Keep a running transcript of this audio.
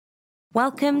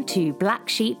Welcome to Black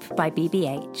Sheep by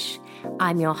BBH.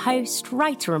 I'm your host,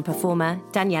 writer and performer,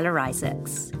 Daniela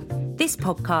Isaacs. This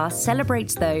podcast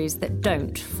celebrates those that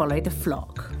don't follow the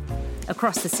flock.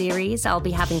 Across the series, I'll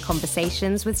be having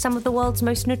conversations with some of the world's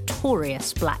most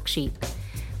notorious black sheep.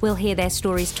 We'll hear their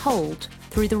stories told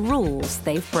through the rules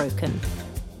they've broken.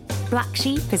 Black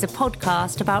Sheep is a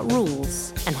podcast about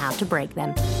rules and how to break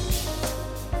them.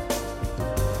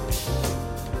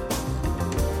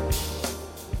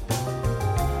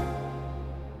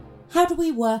 How do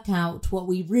we work out what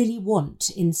we really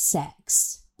want in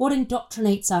sex? What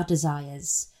indoctrinates our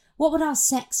desires? What would our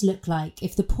sex look like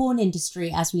if the porn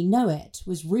industry as we know it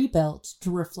was rebuilt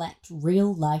to reflect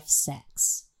real-life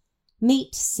sex?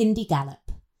 Meet Cindy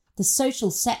Gallop, the social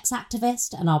sex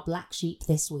activist and our black sheep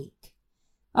this week.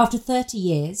 After 30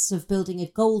 years of building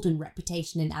a golden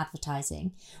reputation in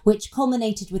advertising, which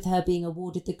culminated with her being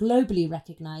awarded the globally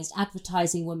recognised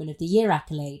Advertising Woman of the Year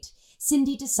accolade,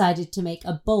 Cindy decided to make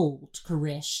a bold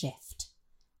career shift.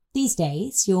 These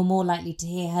days, you're more likely to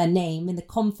hear her name in the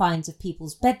confines of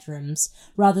people's bedrooms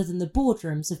rather than the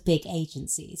boardrooms of big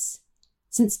agencies.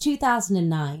 Since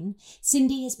 2009,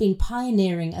 Cindy has been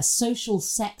pioneering a social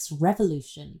sex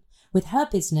revolution with her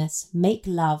business Make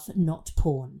Love Not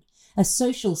Porn, a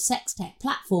social sex tech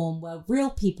platform where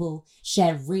real people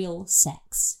share real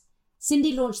sex.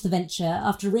 Cindy launched the venture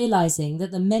after realising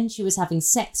that the men she was having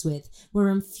sex with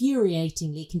were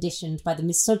infuriatingly conditioned by the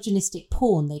misogynistic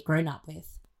porn they'd grown up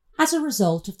with. As a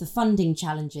result of the funding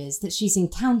challenges that she's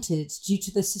encountered due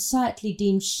to the societally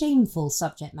deemed shameful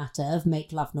subject matter of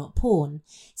Make Love Not Porn,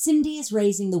 Cindy is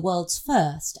raising the world's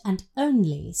first and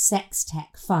only sex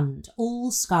tech fund, All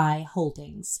Sky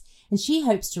Holdings, and she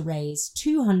hopes to raise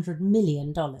 $200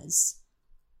 million.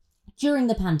 During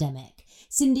the pandemic,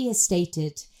 Cindy has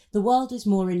stated, "The world is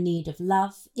more in need of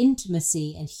love,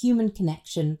 intimacy and human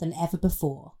connection than ever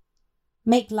before.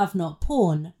 Make Love Not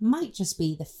Porn might just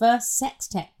be the first sex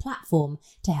tech platform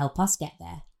to help us get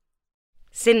there."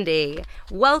 Cindy,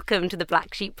 welcome to the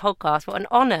Black Sheep podcast. What an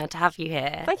honour to have you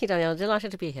here. Thank you, Danielle.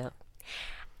 Delighted to be here.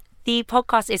 The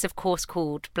podcast is, of course,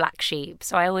 called Black Sheep,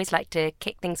 so I always like to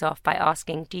kick things off by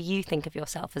asking, do you think of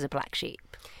yourself as a black sheep?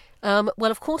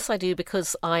 Well, of course I do,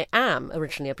 because I am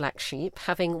originally a black sheep,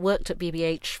 having worked at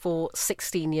BBH for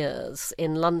 16 years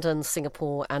in London,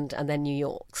 Singapore and then New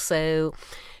York. So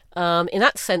in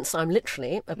that sense, I'm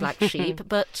literally a black sheep.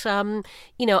 But,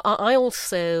 I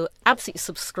also absolutely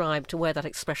subscribe to where that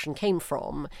expression came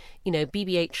from. You know,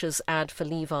 BBH's ad for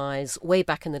Levi's way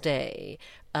back in the day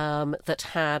that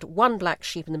had one black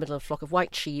sheep in the middle of a flock of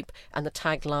white sheep and the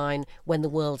tagline, "When the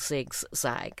world zigs,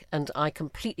 zag." And I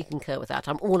completely concur with that.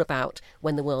 I'm all about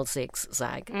when the world zigs,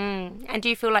 zag. And do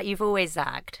you feel like you've always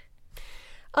zagged?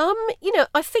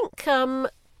 I think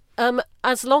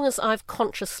as long as I've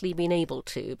consciously been able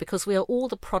to, because we are all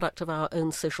the product of our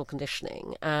own social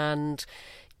conditioning. And,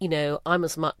 I'm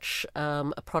as much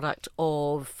a product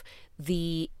of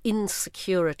the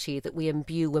insecurity that we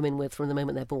imbue women with from the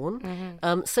moment they're born.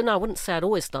 So no, I wouldn't say I'd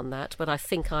always done that, but I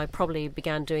think I probably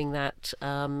began doing that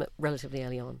relatively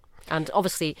early on. And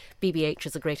obviously, BBH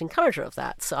is a great encourager of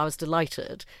that. So I was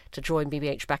delighted to join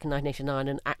BBH back in 1989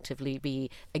 and actively be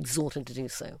exhorted to do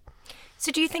so.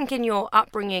 So do you think in your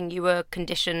upbringing you were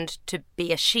conditioned to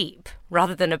be a sheep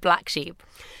rather than a black sheep?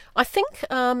 I think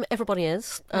everybody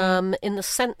is, in the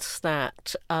sense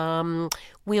that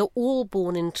we are all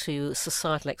born into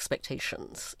societal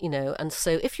expectations, and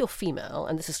so if you're female,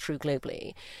 and this is true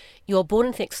globally, you're born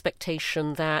into the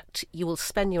expectation that you will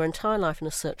spend your entire life in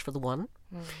a search for the one,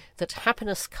 that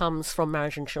happiness comes from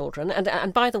marriage and children.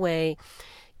 And by the way,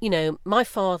 my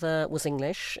father was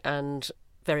English and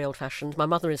very old-fashioned. My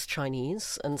mother is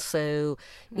Chinese, and so,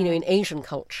 in Asian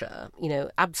culture,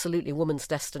 absolutely woman's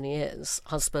destiny is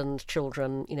husband,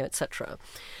 children, etc.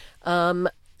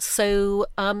 So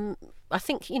I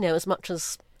think, as much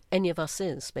as any of us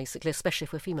is, basically, especially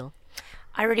if we're female.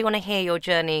 I really want to hear your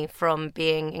journey from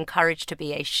being encouraged to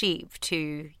be a sheep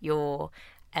to your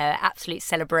absolute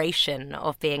celebration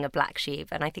of being a black sheep.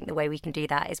 And I think the way we can do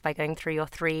that is by going through your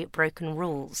 3 broken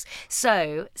rules.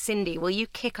 So, Cindy, will you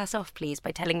kick us off, please,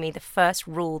 by telling me the first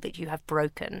rule that you have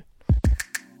broken?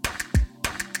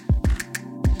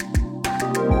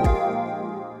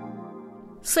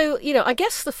 So, I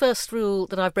guess the first rule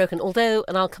that I've broken, although,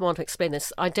 and I'll come on to explain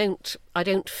this, I don't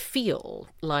feel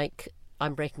like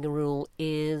I'm breaking a rule,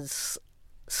 is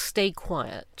stay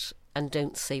quiet and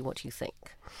don't say what you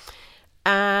think.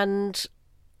 And,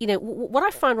 what I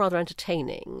find rather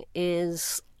entertaining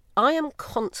is I am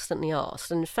constantly asked,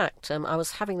 and in fact, I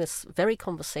was having this very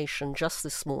conversation just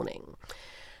this morning.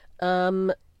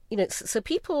 So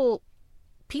people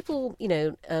people,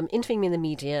 interviewing me in the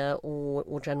media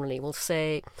or generally will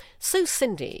say, so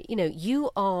Cindy,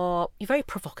 you're very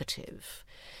provocative.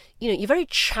 You're very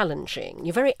challenging.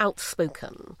 You're very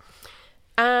outspoken.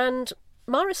 And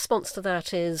my response to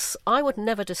that is I would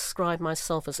never describe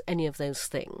myself as any of those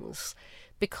things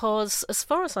because as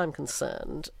far as I'm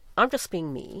concerned, I'm just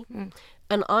being me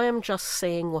and I am just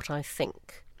saying what I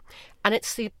think. And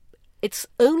it's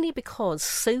only because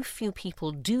so few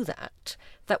people do that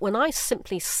when I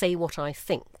simply say what I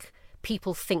think,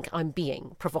 people think I'm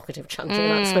being provocative, challenging,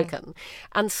 and outspoken.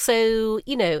 And so,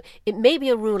 it may be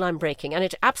a rule I'm breaking, and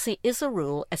it absolutely is a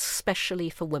rule, especially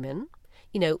for women.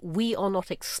 We are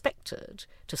not expected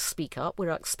to speak up.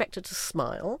 We're expected to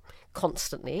smile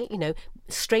constantly.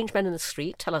 Strange men in the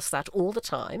street tell us that all the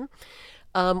time.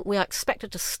 We are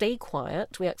expected to stay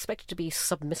quiet. We are expected to be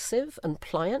submissive and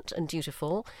pliant and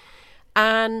dutiful.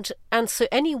 And so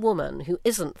any woman who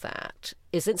isn't that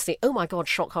is instantly, oh my God,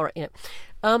 shock, horror,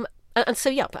 And so,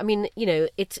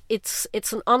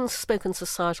 it's an unspoken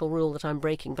societal rule that I'm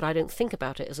breaking, but I don't think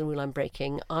about it as a rule I'm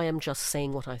breaking. I am just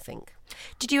saying what I think.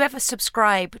 Did you ever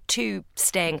subscribe to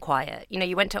staying quiet?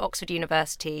 You went to Oxford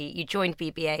University, you joined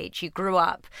BBH, you grew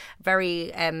up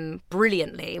very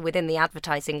brilliantly within the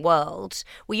advertising world.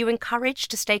 Were you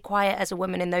encouraged to stay quiet as a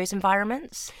woman in those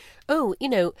environments? Oh,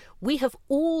 we have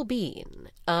all been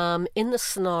in the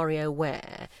scenario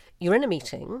where you're in a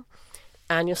meeting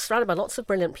and you're surrounded by lots of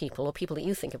brilliant people or people that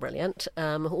you think are brilliant who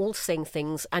are all saying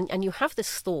things and you have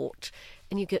this thought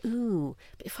and you go, ooh,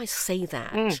 but if I say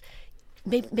that,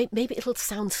 maybe it'll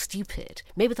sound stupid.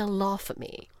 Maybe they'll laugh at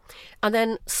me. And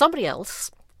then somebody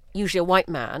else, usually a white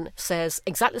man, says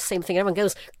exactly the same thing. Everyone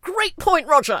goes, great point,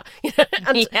 Roger.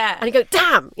 And you go,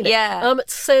 damn.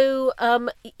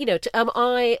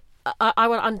 I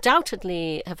will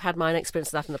undoubtedly have had my own experience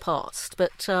of that in the past.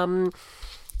 But,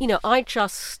 I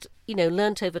just,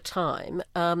 learnt over time.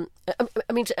 And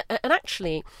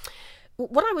actually,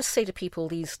 what I would say to people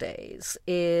these days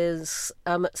is,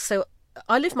 so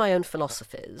I live my own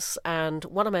philosophies. And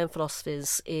one of my own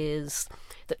philosophies is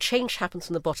that change happens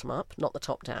from the bottom up, not the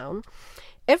top down.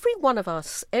 Every one of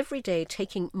us, every day,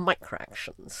 taking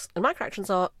micro-actions. And micro-actions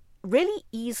are really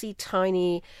easy,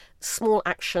 tiny, small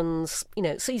actions,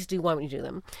 so easy to do, why won't you do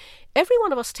them? Every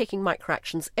one of us taking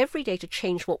micro-actions every day to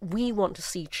change what we want to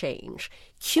see change,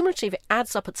 cumulatively it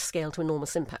adds up at scale to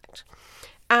enormous impact.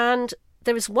 And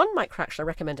there is one micro-action I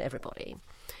recommend to everybody.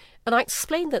 And I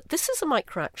explain that this is a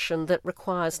micro-action that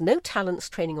requires no talents,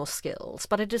 training or skills,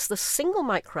 but it is the single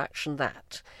micro-action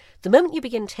that, the moment you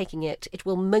begin taking it, it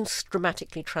will most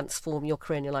dramatically transform your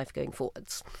career and your life going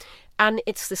forwards. And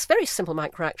it's this very simple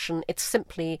micro-action. It's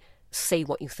simply say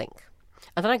what you think.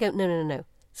 And then I go, no.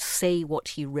 Say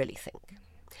what you really think.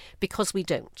 Because we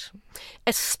don't.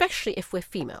 Especially if we're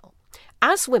female.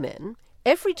 As women,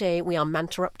 every day we are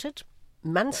man-interrupted,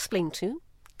 mansplained to,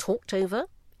 talked over,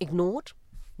 ignored,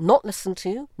 not listened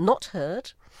to, not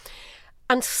heard.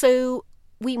 And so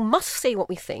we must say what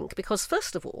we think because,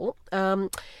 first of all,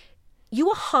 you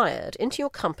are hired into your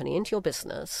company, into your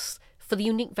business, for the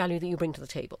unique value that you bring to the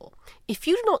table. If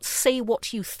you do not say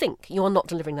what you think, you are not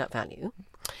delivering that value.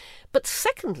 But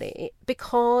secondly,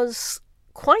 because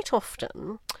quite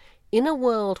often, in a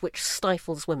world which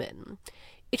stifles women,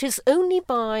 it is only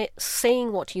by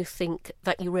saying what you think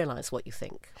that you realise what you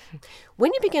think.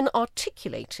 When you begin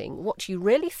articulating what you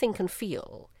really think and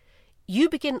feel, you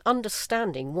begin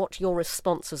understanding what your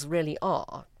responses really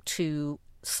are to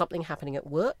something happening at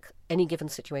work, any given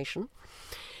situation.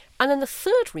 And then the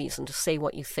third reason to say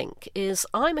what you think is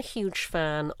I'm a huge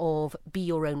fan of be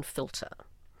your own filter.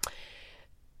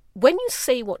 When you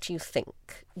say what you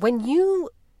think, when you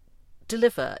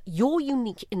deliver your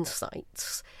unique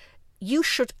insights, you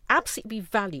should absolutely be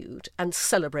valued and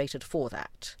celebrated for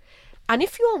that. And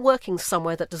if you are working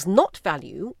somewhere that does not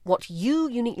value what you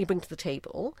uniquely bring to the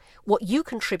table, what you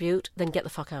contribute, then get the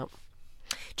fuck out.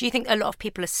 Do you think a lot of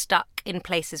people are stuck in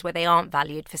places where they aren't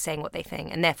valued for saying what they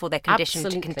think and therefore they're conditioned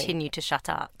to continue to shut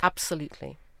up?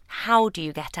 Absolutely. How do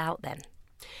you get out then?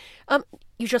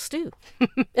 You just do.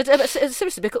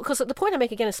 Seriously, because the point I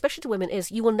make again, especially to women,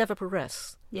 is you will never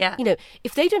progress. Yeah.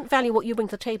 If they don't value what you bring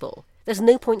to the table, there's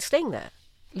no point staying there.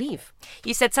 Leave.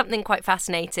 You said something quite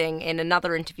fascinating in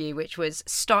another interview, which was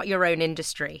start your own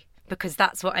industry. Because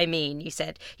that's what I mean. You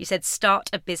said start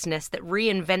a business that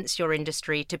reinvents your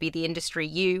industry to be the industry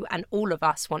you and all of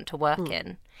us want to work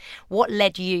in. What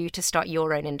led you to start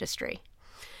your own industry?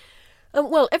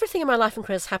 Well, everything in my life and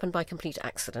career has happened by complete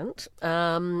accident.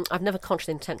 I've never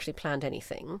consciously, intentionally planned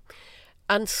anything.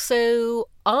 And so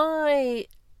I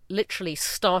literally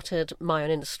started my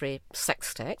own industry,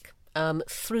 sex tech,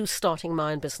 through starting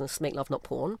my own business, Make Love Not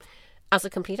Porn. as a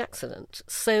complete accident.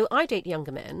 So I date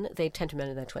younger men. They tend to be men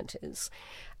in their 20s.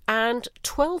 And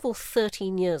 12 or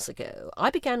 13 years ago, I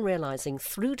began realising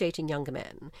through dating younger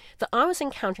men that I was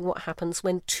encountering what happens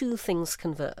when two things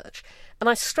converge. And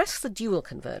I stress the dual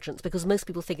convergence because most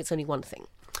people think it's only one thing.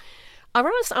 I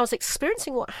realised I was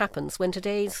experiencing what happens when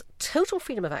today's total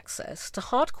freedom of access to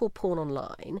hardcore porn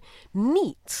online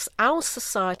meets our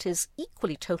society's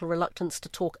equally total reluctance to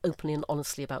talk openly and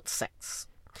honestly about sex.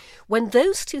 When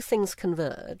those two things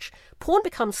converge, porn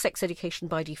becomes sex education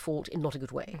by default in not a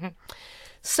good way. Mm-hmm.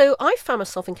 So I found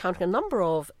myself encountering a number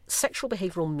of sexual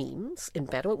behavioural memes in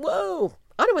bed. I went, whoa,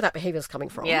 I know where that behaviour is coming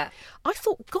from. Yeah. I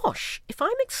thought, gosh, if I'm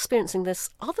experiencing this,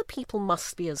 other people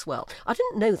must be as well. I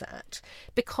didn't know that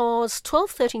because 12,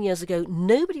 13 years ago,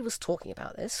 nobody was talking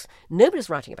about this. Nobody was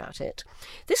writing about it.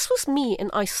 This was me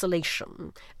in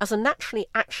isolation as a naturally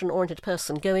action-oriented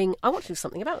person going, I want to do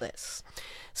something about this.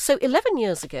 So 11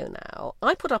 years ago now,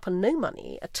 I put up on no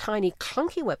money a tiny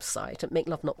clunky website at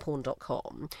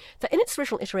makelovenotporn.com that in its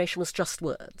original iteration was just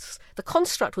words. The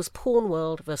construct was porn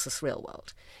world versus real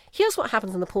world. Here's what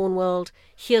happens in the porn world.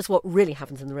 Here's what really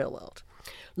happens in the real world.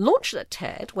 Launched at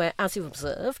TED, where, as you've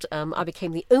observed, I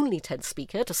became the only TED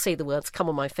speaker to say the words "come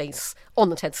on my face" on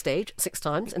the TED stage 6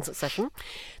 times in succession.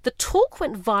 The talk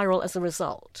went viral as a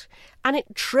result, and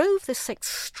it drove this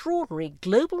extraordinary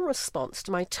global response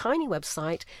to my tiny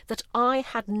website that I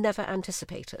had never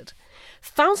anticipated.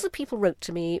 Thousands of people wrote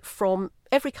to me from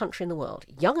every country in the world,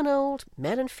 young and old,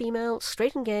 men and female,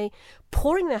 straight and gay,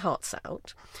 pouring their hearts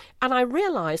out, and I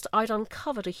realised I'd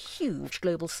uncovered a huge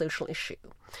global social issue.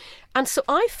 And so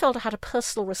I felt I had a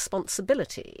personal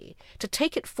responsibility to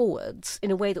take it forwards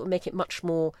in a way that would make it much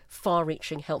more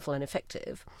far-reaching, helpful and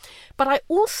effective. But I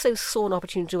also saw an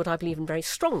opportunity to do what I believe in very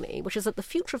strongly, which is that the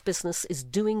future of business is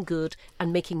doing good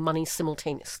and making money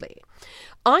simultaneously.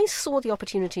 I saw the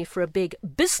opportunity for a big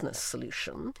business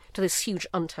solution to this huge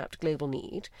untapped global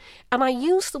need, and I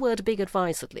used the word big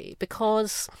advisedly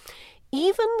because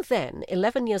even then,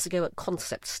 11 years ago at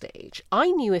concept stage,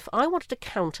 I knew if I wanted to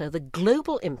counter the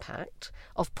global impact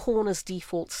of porn as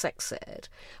default sex ed,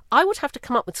 I would have to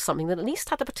come up with something that at least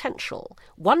had the potential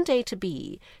one day to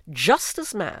be just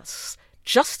as mass,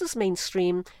 just as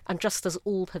mainstream, and just as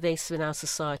all-pervasive in our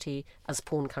society as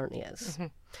porn currently is. Mm-hmm.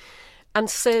 And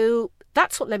so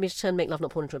that's what led me to turn Make Love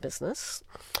Not Porn into a business.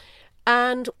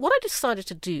 And what I decided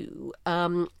to do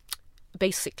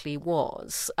basically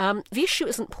was the issue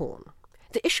isn't porn.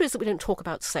 The issue is that we don't talk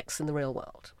about sex in the real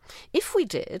world. If we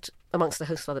did, amongst a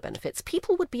host of other benefits,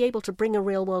 people would be able to bring a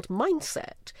real-world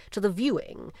mindset to the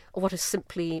viewing of what is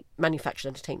simply manufactured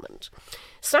entertainment.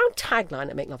 So our tagline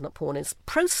at Make Love Not Porn is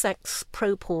pro-sex,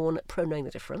 pro-porn, pro-knowing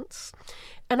the difference.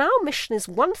 And our mission is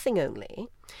one thing only,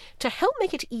 to help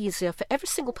make it easier for every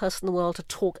single person in the world to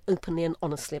talk openly and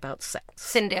honestly about sex.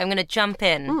 Cindy, I'm going to jump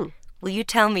in. Will you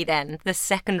tell me then the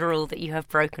second rule that you have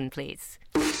broken, please?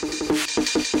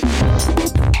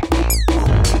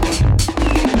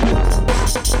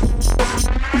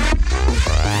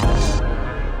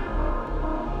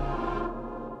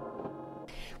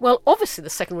 Well, obviously the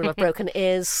second rule I've broken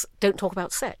is don't talk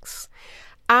about sex.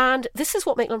 And this is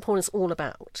what Make Love Porn is all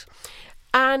about.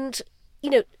 And, you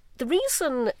know, the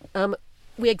reason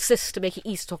we exist to make it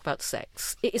easy to talk about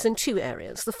sex is in two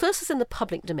areas. The first is in the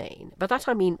public domain. By that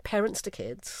I mean parents to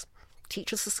kids,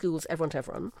 teachers to schools, everyone to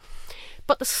everyone.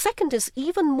 But the second is,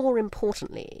 even more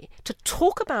importantly, to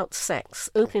talk about sex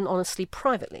openly and honestly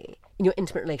privately in your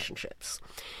intimate relationships.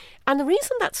 And the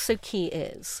reason that's so key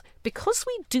is because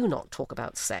we do not talk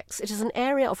about sex, it is an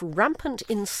area of rampant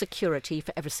insecurity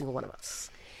for every single one of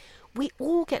us. We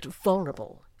all get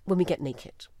vulnerable when we get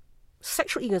naked.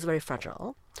 Sexual ego is very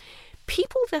fragile.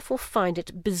 People therefore find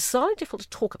it bizarrely difficult to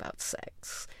talk about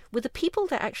sex with the people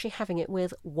they're actually having it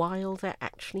with while they're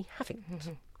actually having it.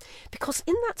 Mm-hmm. Because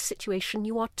in that situation,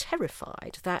 you are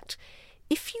terrified that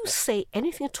if you say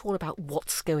anything at all about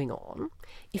what's going on,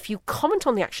 if you comment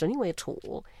on the action anyway at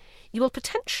all, you will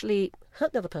potentially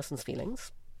hurt the other person's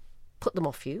feelings, put them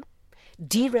off you,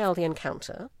 derail the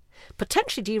encounter,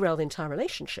 potentially derail the entire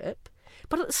relationship,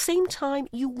 but at the same time,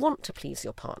 you want to please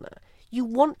your partner. You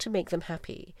want to make them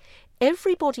happy.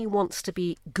 Everybody wants to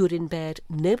be good in bed.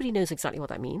 Nobody knows exactly what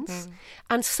that means.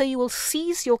 And so you will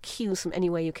seize your cues from any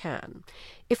way you can.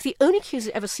 If the only cues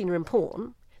you've ever seen are in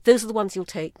porn, those are the ones you'll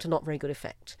take to not very good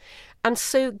effect. And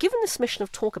so, given this mission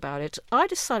of talk about it, I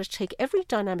decided to take every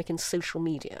dynamic in social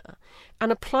media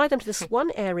and apply them to this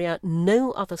one area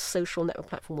no other social network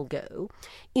platform will go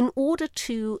in order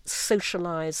to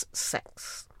socialise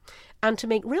sex and to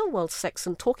make real-world sex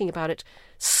and talking about it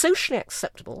socially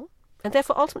acceptable and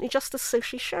therefore ultimately just as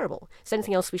socially shareable as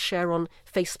anything else we share on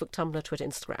Facebook, Tumblr, Twitter,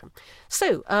 Instagram.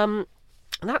 So,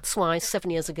 And that's why 7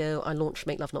 years ago I launched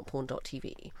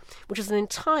MakeLoveNotPorn.tv, which is an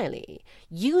entirely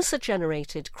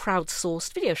user-generated,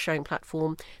 crowdsourced video sharing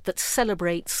platform that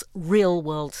celebrates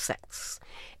real-world sex.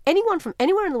 Anyone from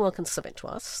anywhere in the world can submit to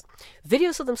us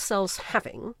videos of themselves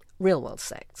having real-world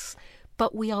sex,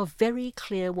 but we are very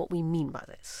clear what we mean by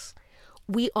this.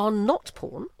 We are not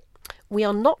porn. We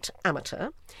are not amateur.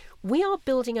 We are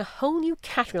building a whole new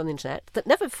category on the internet that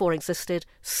never before existed,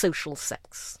 social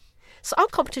sex. So our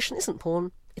competition isn't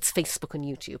porn, it's Facebook and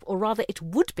YouTube. Or rather, it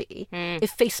would be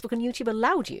if Facebook and YouTube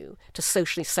allowed you to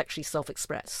socially, sexually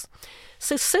self-express.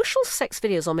 So social sex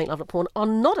videos on Make Love Not Porn are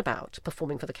not about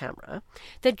performing for the camera.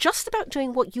 They're just about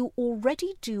doing what you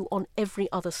already do on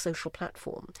every other social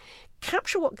platform.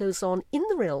 Capture what goes on in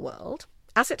the real world,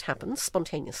 as it happens,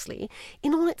 spontaneously,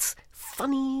 in all its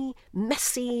funny,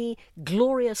 messy,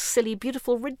 glorious, silly,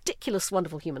 beautiful, ridiculous,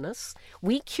 wonderful humanness.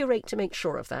 We curate to make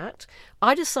sure of that.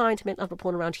 I designed to Make Love Not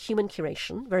Porn around human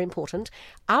curation, very important.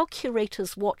 Our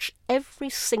curators watch every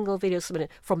single video submitted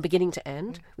from beginning to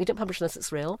end. We don't publish unless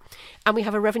it's real. And we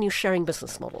have a revenue-sharing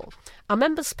business model. Our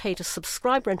members pay to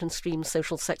subscribe, rent and stream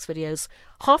social sex videos.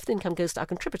 Half the income goes to our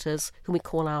contributors, whom we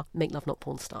call our Make Love Not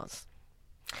Porn stars.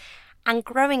 And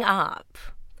growing up,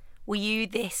 were you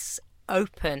this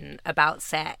open about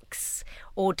sex,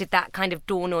 or did that kind of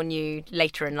dawn on you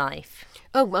later in life?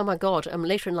 Oh my God,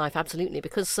 later in life, absolutely,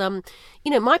 because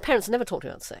my parents never talked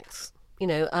about sex.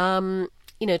 I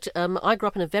grew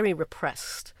up in a very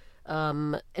repressed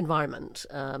environment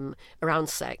around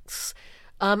sex.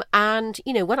 And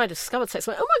when I discovered sex,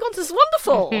 I went, oh my God, this is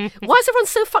wonderful. Why is everyone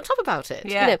so fucked up about it?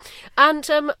 Yeah.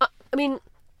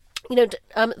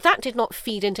 That did not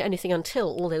feed into anything until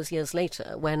all those years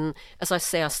later when, as I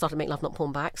say, I started Make Love Not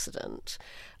Porn by accident.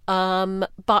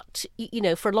 But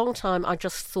for a long time, I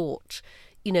just thought,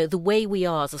 the way we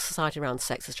are as a society around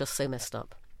sex is just so messed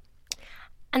up.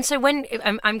 And so when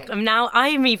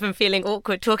I'm even feeling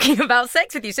awkward talking about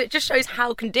sex with you. So it just shows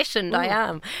how conditioned I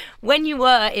am. When you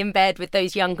were in bed with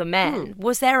those younger men,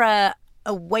 was there a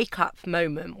wake up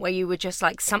moment where you were just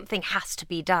like, something has to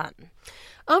be done?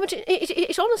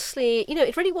 It honestly,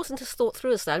 it really wasn't as thought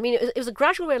through as that. I mean, it was a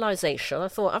gradual realization. I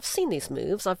thought, I've seen these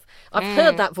moves. I've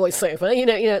heard that voiceover,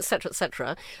 et cetera, et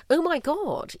cetera. Oh my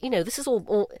God, this is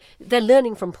all they're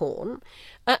learning from porn.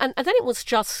 And then it was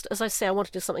just, as I say, I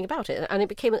wanted to do something about it. And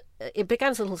it began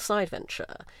as a little side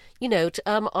venture.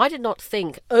 I did not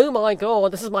think, oh my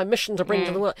God, this is my mission to bring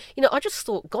to the world. I just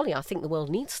thought, golly, I think the world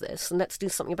needs this and let's do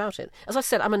something about it. As I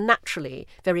said, I'm a naturally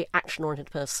very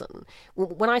action-oriented person.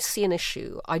 When I see an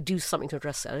issue, I do something to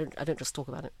address it. I don't just talk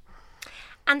about it.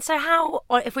 And so how,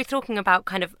 if we're talking about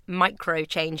kind of micro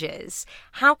changes,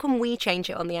 how can we change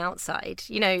it on the outside?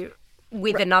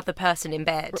 With another person in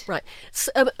bed. Right.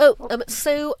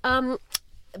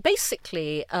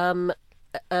 Basically,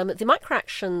 the micro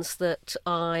actions that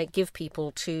I give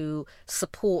people to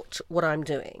support what I'm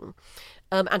doing,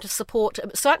 and to support.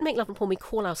 So at Make Love Not Porn, we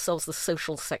call ourselves the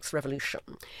social sex revolution.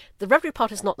 The revenue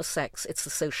part is not the sex; it's the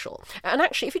social. And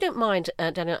actually, if you don't mind,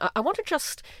 Daniel, I want to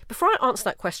just, before I answer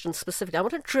that question specifically, I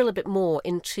want to drill a bit more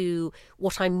into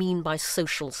what I mean by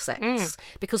social sex,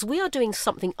 because we are doing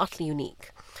something utterly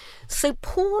unique. So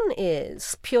porn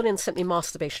is purely and simply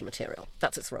masturbation material.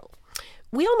 That's its role.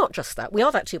 We are not just that. We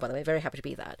are that too, by the way, very happy to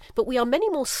be that. But we are many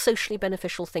more socially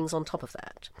beneficial things on top of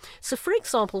that. So, for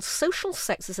example, social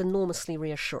sex is enormously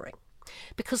reassuring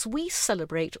because we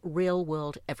celebrate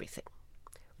real-world everything.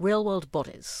 Real-world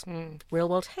bodies,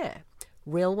 real-world hair,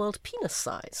 real-world penis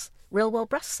size, real-world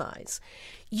breast size.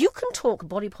 You can talk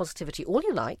body positivity all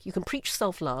you like. You can preach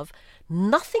self-love.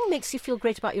 Nothing makes you feel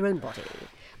great about your own body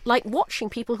like watching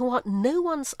people who are no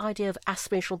one's idea of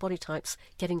aspirational body types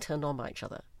getting turned on by each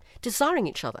other, desiring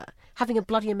each other, having a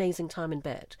bloody amazing time in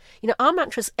bed. Our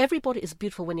mantra is everybody is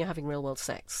beautiful when you're having real-world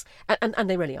sex. And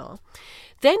they really are.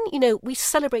 Then, we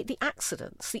celebrate the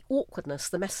accidents, the awkwardness,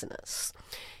 the messiness.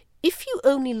 If you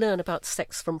only learn about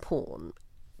sex from porn,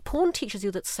 porn teaches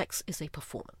you that sex is a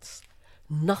performance.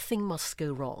 Nothing must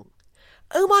go wrong.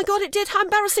 Oh my God, it did. How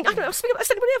embarrassing. I don't know. Speak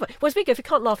about anybody ever. Whereas we go, if you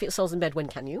can't laugh at yourselves in bed, when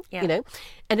can you? Yeah.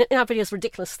 And in our videos,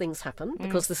 ridiculous things happen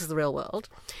because this is the real world.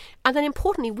 And then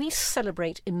importantly, we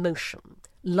celebrate emotion,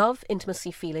 love,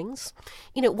 intimacy, feelings.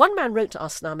 One man wrote to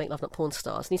us now, Make Love Not Porn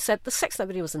stars, and he said, the sex in that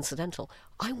video was incidental.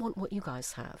 I want what you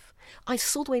guys have. I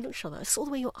saw the way you looked at each other. I saw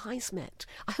the way your eyes met.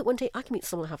 I hope one day I can meet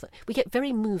someone and have that. We get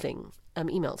very moving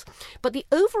emails. But the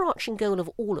overarching goal of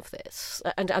all of this,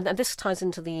 and this ties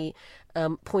into the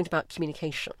point about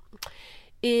communication,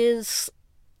 is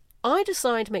I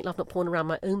designed to Make Love Not Porn around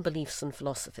my own beliefs and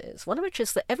philosophies, one of which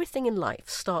is that everything in life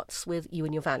starts with you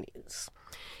and your values.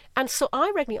 And so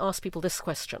I regularly ask people this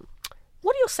question: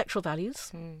 what are your sexual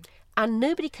values? And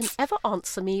nobody can ever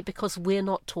answer me because we're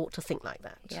not taught to think like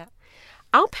that. Yeah.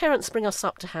 Our parents bring us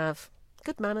up to have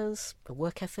good manners, a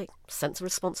work ethic, sense of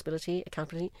responsibility,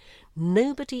 accountability.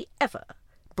 Nobody ever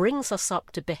brings us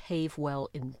up to behave well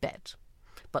in bed.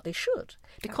 But they should.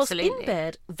 Because Absolutely. in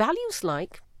bed, values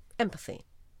like empathy,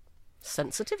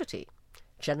 sensitivity,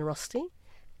 generosity,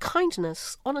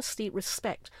 kindness, honesty,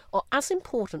 respect are as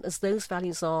important as those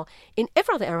values are in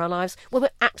every other area of our lives where we're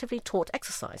actively taught to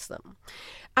exercise them.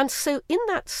 And so in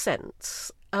that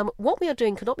sense, what we are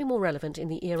doing could not be more relevant in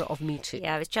the era of Me Too.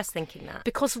 Yeah, I was just thinking that.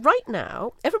 Because right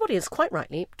now, everybody is quite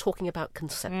rightly talking about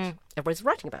consent. Everybody's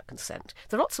writing about consent.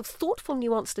 There are lots of thoughtful,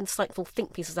 nuanced, insightful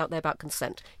think pieces out there about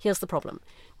consent. Here's the problem.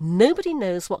 Nobody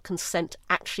knows what consent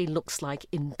actually looks like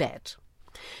in bed.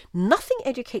 Nothing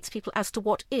educates people as to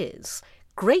what is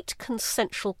great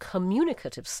consensual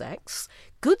communicative sex,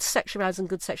 good sexual arousal and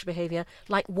good sexual behaviour,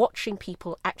 like watching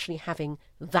people actually having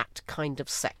that kind of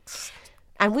sex.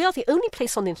 And we are the only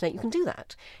place on the internet you can do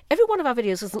that. Every one of our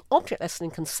videos is an object lesson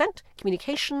in consent,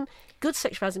 communication, good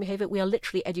sexual arousal and behaviour. We are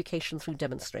literally education through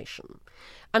demonstration.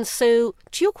 And so,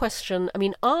 to your question, I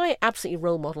mean, I absolutely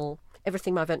role model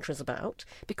everything my venture is about,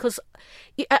 because,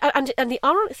 and the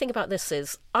ironic thing about this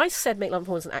is, I said Make Love Not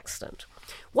Porn was an accident.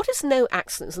 What is no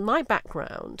accident is my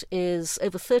background is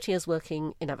over 30 years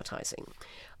working in advertising.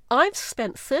 I've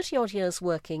spent 30 odd years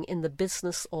working in the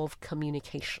business of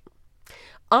communication.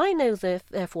 I know,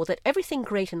 therefore, that everything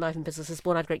great in life and business is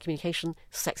born out of great communication.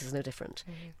 Sex is no different.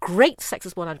 Great sex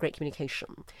is born out of great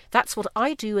communication. That's what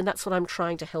I do, and that's what I'm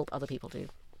trying to help other people do.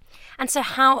 And so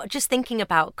how, just thinking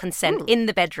about consent in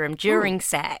the bedroom during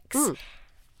sex,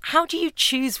 how do you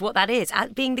choose what that is?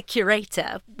 Being the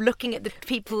curator, looking at the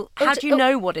people, how do you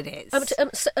know what it is?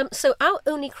 So our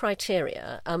only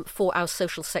criteria for our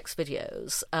social sex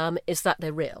videos is that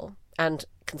they're real and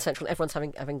consensual. Everyone's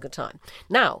having a good time.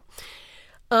 Now,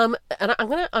 and I'm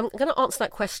gonna answer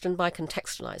that question by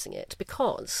contextualizing it,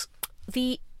 because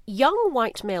the young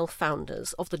white male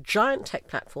founders of the giant tech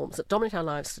platforms that dominate our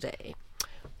lives today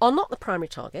are not the primary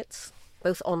targets,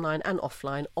 both online and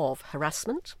offline, of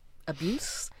harassment,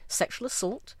 abuse, sexual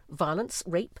assault, violence,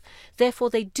 rape. Therefore,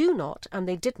 they do not, and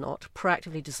they did not,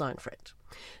 proactively design for it.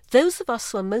 Those of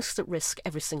us who are most at risk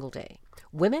every single day,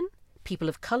 women, people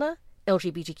of colour,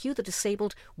 LGBTQ, the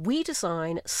disabled, we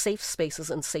design safe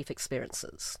spaces and safe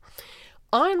experiences.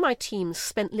 I and my team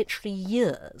spent literally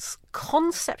years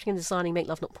concepting and designing Make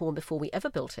Love Not Porn before we ever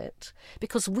built it,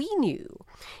 because we knew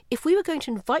if we were going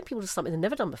to invite people to something they'd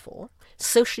never done before,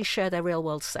 socially share their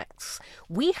real-world sex,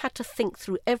 we had to think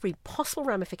through every possible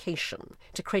ramification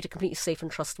to create a completely safe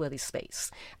and trustworthy space.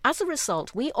 As a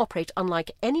result, we operate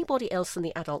unlike anybody else in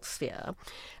the adult sphere,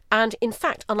 and in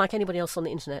fact, unlike anybody else on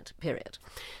the internet, period.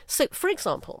 So, for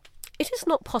example, it is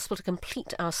not possible to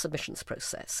complete our submissions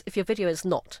process if your video is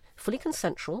not fully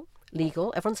consensual,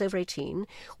 legal, everyone's over 18.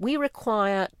 We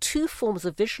require 2 forms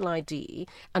of visual ID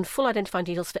and full identifying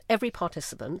details for every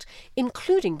participant,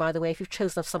 including, by the way, if you've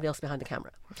chosen to have somebody else behind the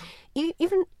camera.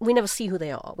 Even we never see who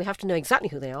they are. We have to know exactly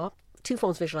who they are. 2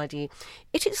 forms of visual ID.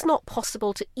 It is not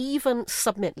possible to even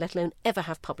submit, let alone ever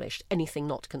have published, anything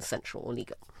not consensual or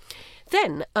legal.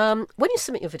 Then, when you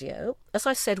submit your video, as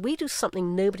I said, we do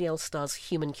something nobody else does,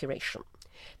 human curation.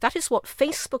 That is what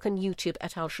Facebook and YouTube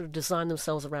et al. Should have designed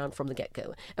themselves around from the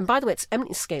get-go. And by the way, it's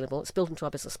eminently scalable. It's built into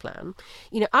our business plan.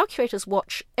 You know, our curators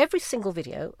watch every single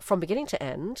video from beginning to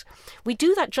end. We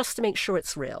do that just to make sure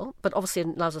it's real, but obviously it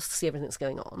allows us to see everything that's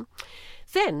going on.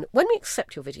 Then, when we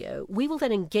accept your video, we will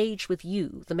then engage with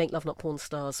you, the Make Love Not Porn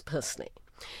stars, personally.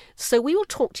 So we will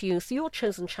talk to you through your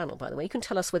chosen channel, by the way. You can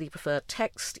tell us whether you prefer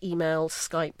text, email,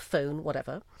 Skype, phone,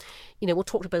 whatever. You know, we'll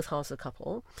talk to both halves of the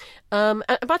couple. And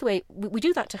by the way, we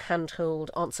do that to handhold,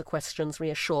 answer questions,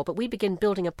 reassure, but we begin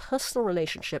building a personal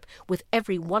relationship with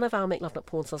every one of our Make Love Not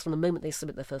Porn stars from the moment they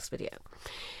submit their first video.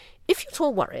 If you're at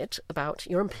all worried about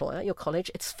your employer, your college,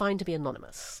 it's fine to be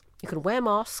anonymous. You can wear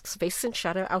masks, faces in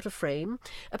shadow, out of frame.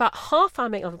 About half our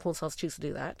Make Love Not Porn stars choose to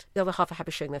do that. The other half are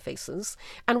happy showing their faces.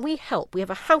 And we help. We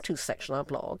have a how-to section on our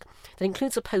blog that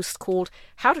includes a post called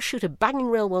How to Shoot a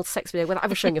Banging Real-World Sex Video Without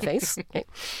Ever Showing Your Face. Okay.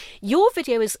 Your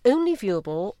video is only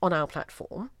viewable on our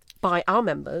platform by our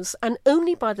members, and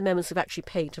only by the members who've actually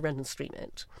paid to rent and stream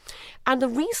it. And the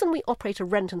reason we operate a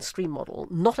rent and stream model,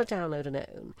 not a download and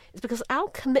own, is because our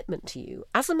commitment to you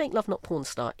as a Make Love Not Porn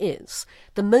star is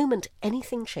the moment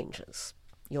anything changes,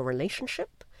 your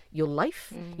relationship, your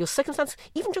life, your circumstance,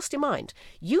 even just your mind.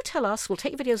 You tell us, we'll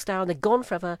take your videos down, they're gone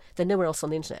forever, they're nowhere else on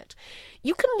the internet.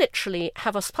 You can literally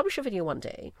have us publish a video one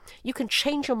day, you can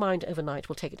change your mind overnight,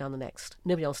 we'll take it down the next.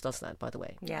 Nobody else does that, by the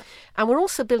way. Yeah. And we're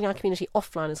also building our community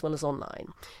offline as well as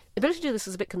online. The ability to do this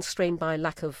is a bit constrained by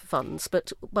lack of funds,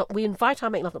 but we invite our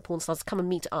Make Love Not Porn stars to come and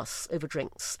meet us over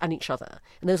drinks and each other.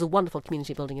 And those are wonderful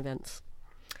community building events.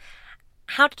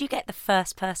 How did you get the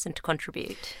first person to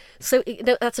contribute? So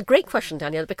that's a great question,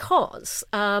 Danielle, because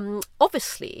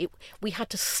obviously we had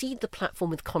to seed the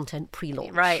platform with content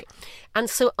pre-launch. Right. And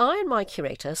so I and my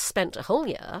curator spent a whole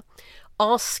year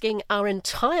asking our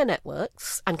entire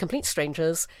networks and complete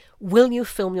strangers, will you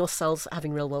film yourselves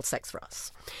having real world sex for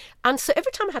us? And so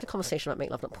every time I had a conversation about Make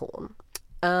Love Not Porn,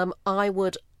 I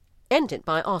would end it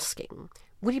by asking,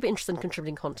 would you be interested in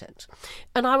contributing content?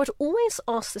 And I would always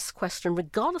ask this question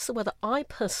regardless of whether I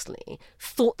personally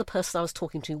thought the person I was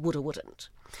talking to would or wouldn't.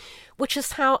 Which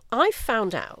is how I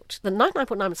found out that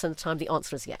 99.9% of the time the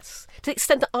answer is yes. To the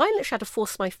extent that I literally had to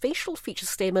force my facial features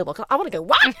to stay immobile. I want to go,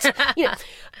 what?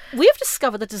 We have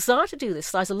discovered the desire to do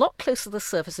this lies a lot closer to the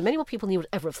surface than many more people would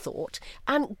ever have thought.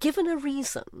 And given a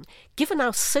reason, given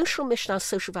our social mission, our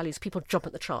social values, people jump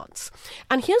at the chance.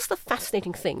 And here's the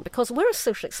fascinating thing, because we're a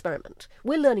social experiment.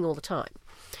 We're learning all the time.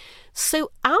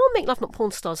 So our Make Love Not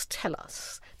Porn stars tell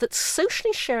us that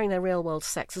socially sharing their real-world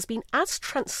sex has been as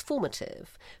transformative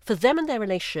for them and their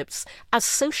relationships as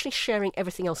socially sharing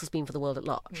everything else has been for the world at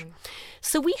large.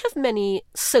 So we have many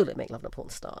solo Make Love Not Porn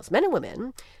stars, men and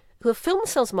women, who have filmed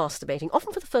themselves masturbating,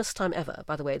 often for the first time ever,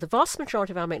 by the way. The vast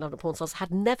majority of our Make Love Not Porn stars had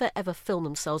never, ever filmed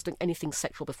themselves doing anything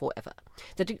sexual before, ever.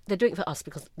 They're doing it for us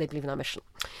because they believe in our mission.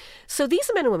 So these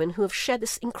are men and women who have shared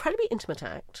this incredibly intimate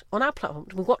act on our platform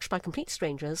to be watched by complete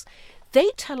strangers.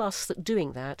 They tell us that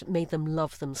doing that made them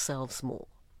love themselves more.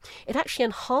 It actually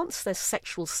enhanced their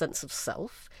sexual sense of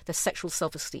self, their sexual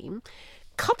self-esteem.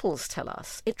 Couples tell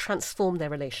us it transformed their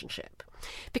relationship.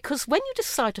 Because when you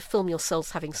decide to film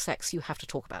yourselves having sex, you have to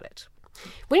talk about it.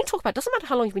 When you talk about it, doesn't matter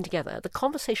how long you've been together, the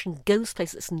conversation goes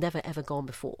places it's never, ever gone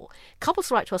before.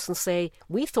 Couples write to us and say,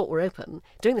 we thought we're open.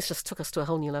 Doing this just took us to a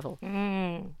whole new level.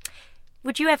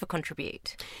 Would you ever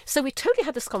contribute? So we totally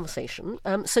had this conversation.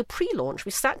 So pre-launch,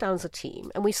 we sat down as a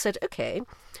team and we said, okay,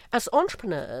 as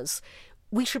entrepreneurs,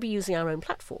 we should be using our own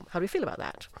platform. How do we feel about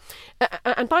that?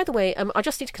 And by the way, I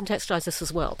just need to contextualise this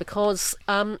as well, because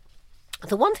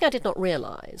the one thing I did not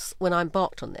realise when I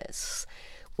embarked on this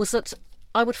was that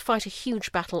I would fight a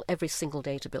huge battle every single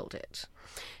day to build it.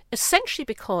 Essentially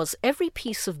because every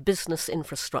piece of business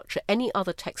infrastructure any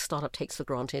other tech startup takes for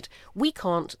granted, we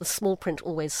can't. The small print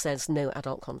always says no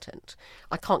adult content.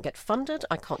 I can't get funded,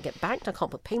 I can't get backed, I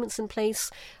can't put payments in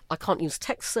place, I can't use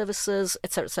tech services,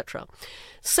 etc., etc.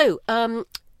 So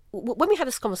when we had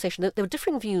this conversation, there were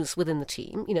differing views within the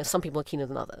team. Some people are keener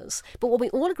than others. But what we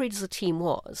all agreed as a team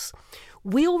was,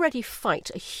 we already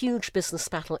fight a huge business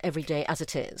battle every day as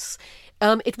it is.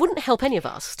 It wouldn't help any of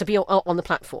us to be on the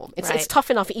platform. It's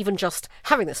tough enough even just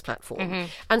having this platform.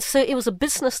 And so it was a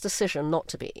business decision not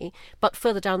to be. But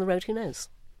further down the road, who knows?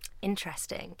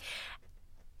 Interesting.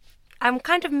 I'm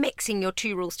kind of mixing your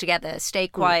two rules together. Stay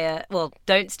quiet,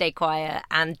 don't stay quiet,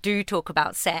 and do talk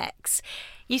about sex.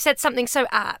 You said something so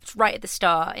apt right at the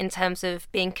start in terms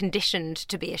of being conditioned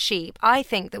to be a sheep. I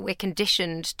think that we're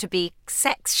conditioned to be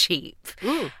sex sheep.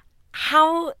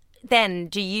 How then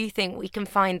do you think we can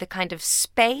find the kind of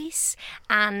space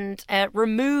and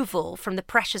removal from the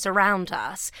pressures around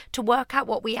us to work out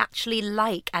what we actually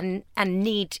like and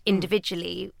need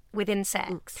individually within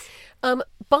sex?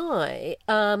 By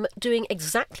doing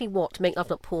exactly what Make Love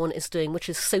Not Porn is doing, which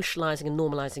is socialising and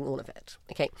normalising all of it.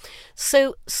 Okay,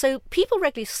 so people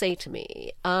regularly say to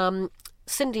me,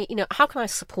 Cindy, how can I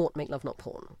support Make Love Not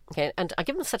Porn? Okay, and I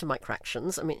give them a set of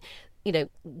microactions. I mean,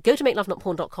 go to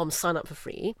makelovenotporn.com, sign up for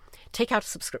free, take out a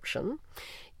subscription,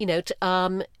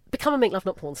 to, become a Make Love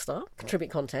Not Porn star,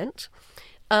 contribute content.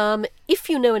 If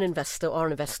you know an investor or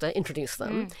an investor, introduce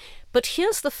them. But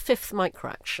here's the fifth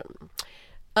microaction,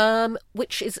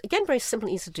 which is, again, very simple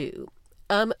and easy to do.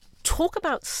 Talk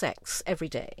about sex every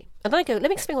day. And then I go, let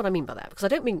me explain what I mean by that, because I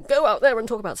don't mean go out there and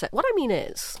talk about sex. What I mean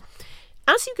is,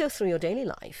 as you go through your daily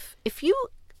life, if you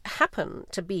happen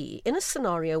to be in a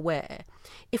scenario where,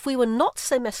 if we were not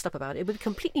so messed up about it, it would be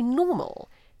completely normal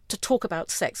to talk about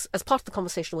sex as part of the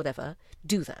conversation or whatever,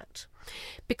 do that.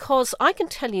 Because I can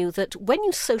tell you that when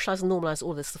you socialise and normalise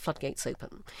all this, the floodgates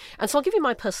open. And so I'll give you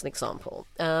my personal example,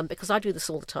 because I do this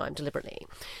all the time, deliberately.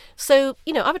 So,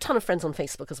 I have a ton of friends on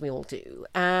Facebook, as we all do.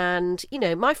 And,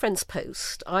 my friends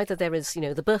post, either there is,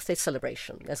 the birthday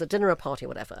celebration, there's a dinner or party or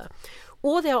whatever,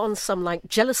 or they're on some,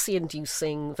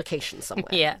 jealousy-inducing vacation somewhere.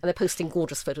 Yeah. And they're posting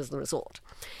gorgeous photos of the resort.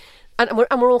 And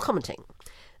we're all commenting.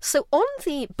 So on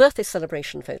the birthday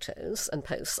celebration photos and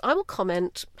posts, I will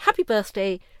comment, "Happy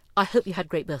birthday, I hope you had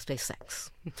great birthday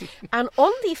sex." And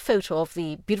on the photo of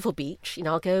the beautiful beach,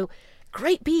 I'll go,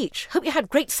 "Great beach, hope you had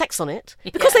great sex on it."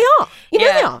 Because they are.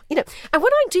 They are. And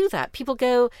when I do that, people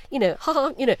go,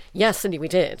 haha, "Yes, Cindy, we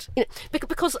did."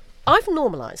 Because I've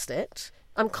normalised it.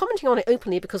 I'm commenting on it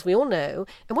openly because we all know.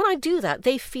 And when I do that,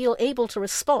 they feel able to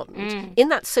respond in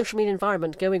that social media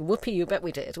environment going, "Whoopee, you bet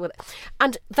we did."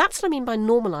 And that's what I mean by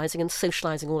normalising and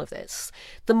socialising all of this.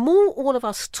 The more all of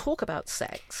us talk about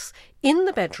sex in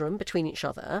the bedroom between each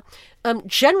other,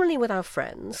 generally with our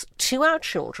friends, to our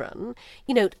children,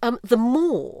 the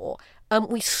more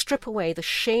we strip away the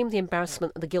shame, the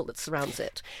embarrassment, and the guilt that surrounds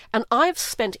it. And I've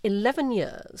spent 11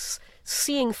 years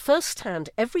seeing firsthand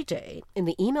every day in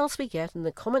the emails we get and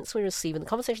the comments we receive and the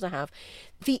conversations I have,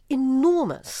 the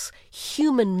enormous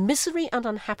human misery and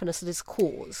unhappiness that is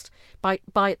caused by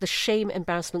the shame,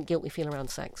 embarrassment, guilt we feel around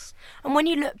sex. And when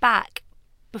you look back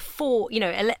before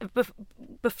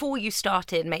you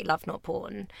started Make Love Not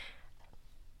Porn,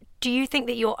 do you think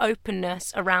that your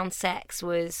openness around sex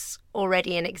was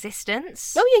already in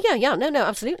existence? Oh, yeah. No,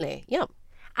 absolutely. Yeah.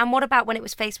 And what about when it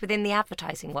was faced within the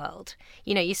advertising world?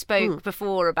 You spoke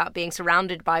before about being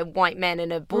surrounded by white men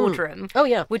in a boardroom. Oh,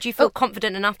 yeah. Would you feel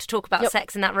confident enough to talk about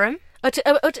sex in that room? I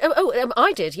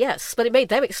did, yes, but it made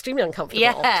them extremely uncomfortable.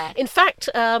 Yeah. In fact,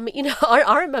 I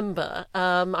remember,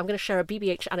 I'm going to share a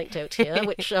BBH anecdote here,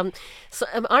 which,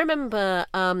 I remember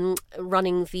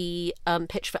running the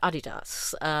pitch for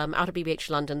Adidas out of BBH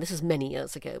London. This is many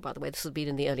years ago, by the way. This has been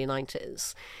in the early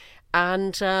 90s.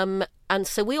 And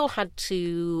so we all had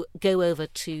to go over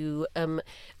to I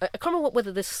can't remember whether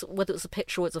it was a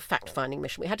pitch or it was a fact-finding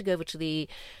mission. We had to go over to the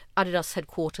Adidas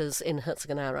headquarters in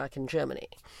Herzogenaurach in Germany,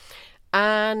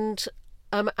 and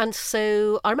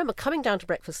so I remember coming down to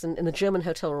breakfast in the German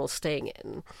hotel we're all staying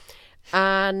in.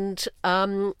 And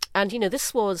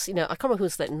this was, I can't remember who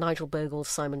was that, Nigel Bogle,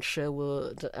 Simon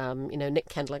Sherwood, Nick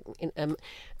Kendall, I can't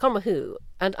remember who.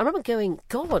 And I remember going,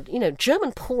 God,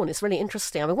 German porn is really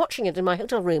interesting. I was watching it in my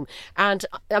hotel room and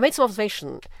I made some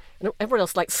observation and everyone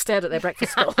else stared at their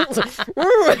breakfast bowl.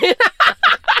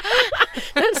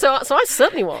 So I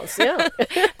certainly was, yeah.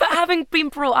 But having been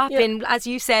brought up in, as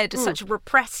you said, such a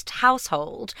repressed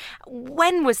household,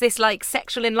 when was this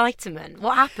sexual enlightenment?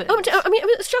 What happened?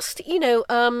 It's just,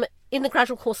 in the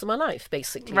gradual course of my life,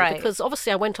 basically. Right. Because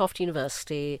obviously I went off to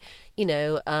university,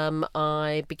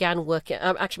 I began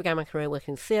my career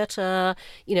working in theatre,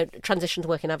 transitioned to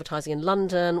work in advertising in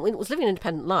London. I was living an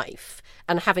independent life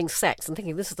and having sex and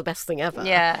thinking this is the best thing ever.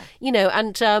 Yeah.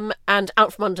 And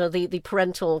out from under the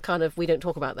parental kind of, we don't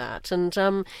talk about that. And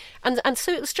so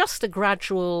it was just a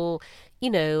gradual,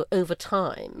 over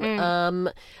time.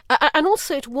 And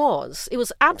also it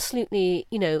was absolutely,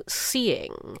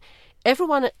 seeing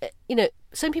everyone,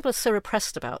 some people are so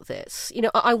repressed about this.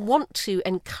 I want to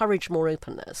encourage more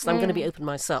openness. I'm going to be open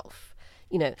myself,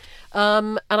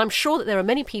 and I'm sure that there are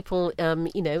many people, at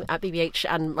BBH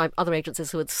and my other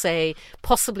agencies who would say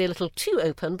possibly a little too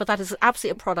open, but that is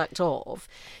absolutely a product of,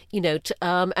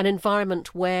 an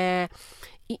environment where,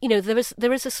 there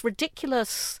is this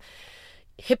ridiculous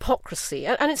hypocrisy,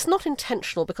 and it's not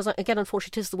intentional because, again,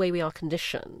 unfortunately, it is the way we are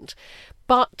conditioned.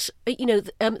 But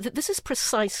this is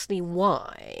precisely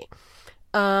why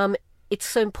it's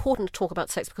so important to talk about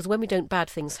sex, because when we don't, bad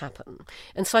things happen.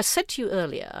 And so I said to you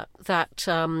earlier that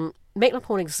Make Love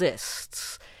Porn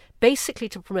exists basically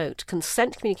to promote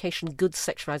consent, communication, good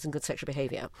sexualizing, good sexual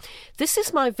behaviour. This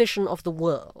is my vision of the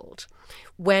world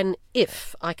when,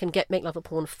 if I can get Make Love Not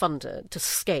Porn funded to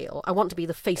scale, I want to be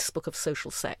the Facebook of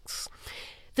social sex.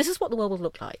 This is what the world will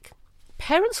look like.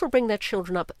 Parents will bring their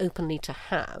children up openly to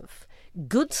have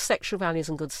good sexual values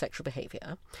and good sexual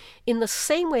behaviour, in the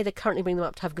same way they currently bring them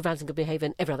up to have good values and good behaviour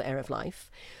in every other area of life.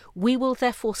 We will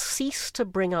therefore cease to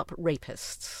bring up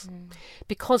rapists.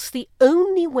 Because the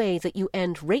only way that you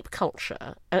end rape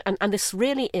culture, and this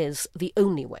really is the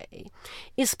only way,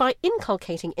 is by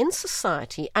inculcating in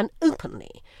society and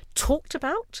openly talked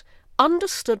about,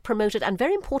 understood, promoted, and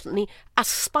very importantly,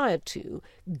 aspired to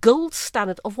gold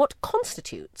standard of what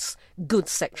constitutes good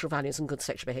sexual values and good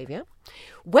sexual behaviour.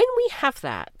 When we have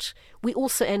that, we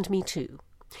also end Me Too.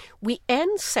 We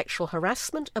end sexual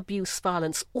harassment, abuse,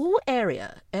 violence, all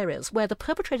areas where the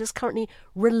perpetrators currently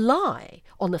rely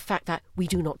on the fact that we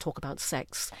do not talk about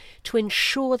sex to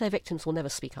ensure their victims will never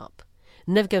speak up,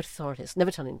 never go to authorities,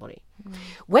 never tell anybody.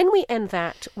 When we end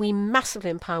that, we massively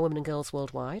empower women and girls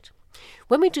worldwide.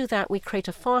 When we do that, we create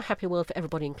a far happier world for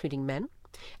everybody, including men.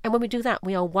 And when we do that,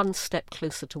 we are one step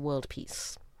closer to world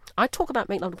peace. I talk about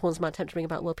Make Love Not Porn as my attempt to bring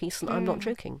about world peace, and I'm not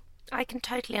joking. I can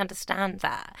totally understand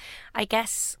that. I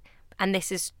guess, and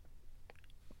this is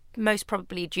most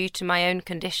probably due to my own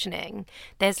conditioning,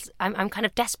 I'm kind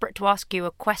of desperate to ask you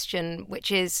a question,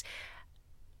 which is,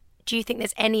 do you think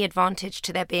there's any advantage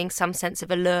to there being some sense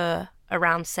of allure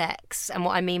around sex? And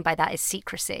what I mean by that is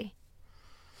secrecy.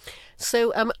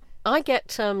 So I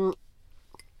get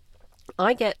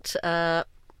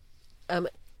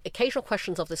occasional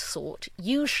questions of this sort,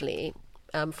 usually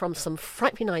from some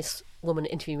frightfully nice woman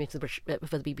interviewing me for the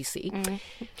BBC,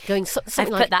 going something I've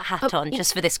like, put that hat on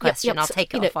just for this question. I'll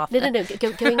take it off after. No,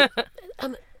 going,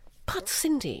 but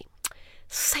Cindy,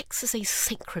 sex is a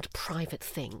sacred, private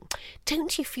thing.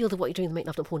 Don't you feel that what you're doing with Make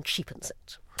Love Not Porn cheapens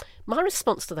it? My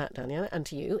response to that, Danielle, and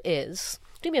to you is,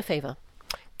 do me a favour.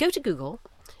 Go to Google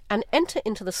and enter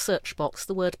into the search box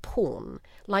the word porn,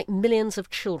 like millions of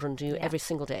children do every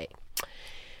single day.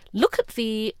 Look at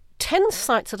the 10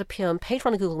 sites that appear on page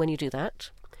 1 of Google when you do that.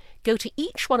 Go to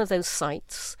each one of those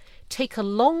sites, take a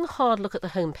long, hard look at the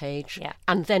homepage,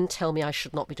 and then tell me I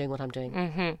should not be doing what I'm doing.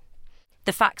 Mm-hmm.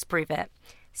 The facts prove it.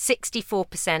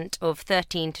 64% of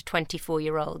 13 to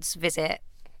 24-year-olds visit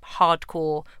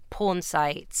hardcore porn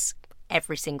sites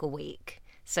every single week.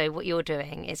 So what you're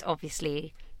doing is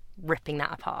obviously ripping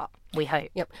that apart, we hope.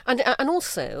 Yep. And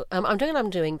also, I'm doing what I'm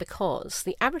doing because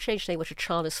the average age today which a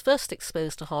child is first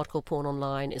exposed to hardcore porn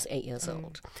online is 8 years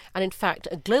old. And in fact,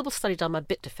 a global study done by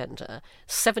Bitdefender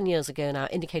 7 years ago now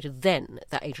indicated then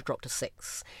that age had dropped to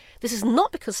 6. This is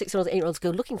not because 6-year-olds and 8-year-olds go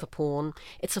looking for porn.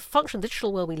 It's a function of the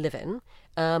digital world we live in.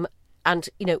 And,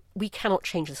 we cannot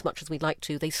change as much as we'd like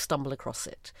to. They stumble across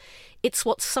it. It's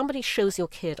what somebody shows your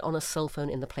kid on a cell phone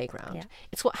in the playground. Yeah.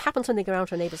 It's what happens when they go out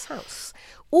to a neighbour's house.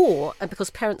 Or, and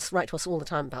because parents write to us all the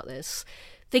time about this,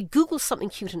 they Google something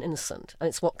cute and innocent, and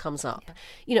it's what comes up.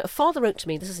 Yeah. A father wrote to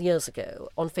me, this is years ago,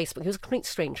 on Facebook. He was a complete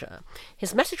stranger.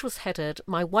 His message was headed,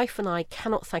 "My wife and I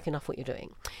cannot thank enough what you're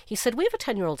doing." He said, "We have a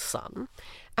 10-year-old son,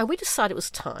 and we decided it was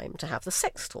time to have the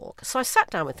sex talk." So I sat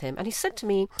down with him, and he said to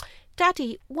me,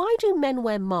 "Daddy, why do men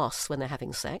wear masks when they're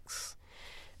having sex?"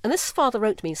 And this father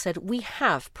wrote to me and said, "We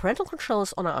have parental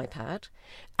controls on our iPad,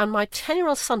 and my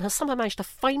 10-year-old son has somehow managed to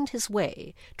find his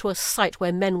way to a site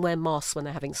where men wear masks when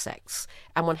they're having sex.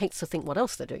 And one hates to think what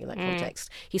else they're doing in that context."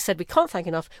 He said, "We can't thank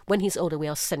enough. When he's older, we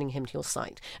are sending him to your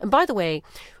site." And by the way,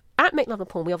 at Make Love Not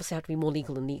Porn, we obviously have to be more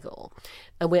legal than legal,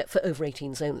 and we're for over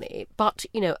 18s only. But,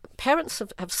 parents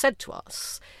have said to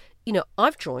us,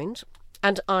 I've joined,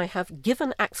 and I have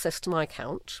given access to my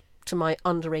account to my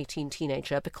under 18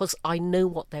 teenager because I know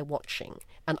what they're watching,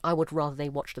 and I would rather they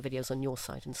watch the videos on your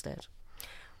site instead.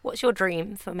 What's your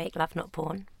dream for Make Love Not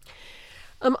Porn?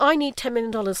 I need $10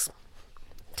 million.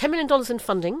 $10 million in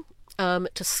funding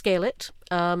to scale it,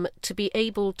 to be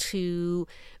able to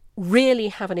really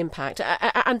have an impact.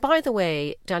 And by the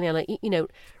way, Daniela,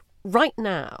 right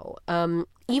now,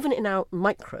 even in our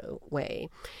micro way,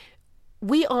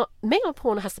 Make Love Not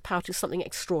Porn has the power to do something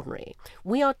extraordinary.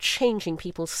 We are changing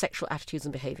people's sexual attitudes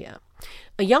and behaviour.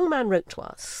 A young man wrote to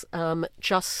us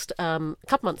just a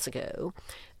couple months ago.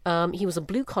 He was a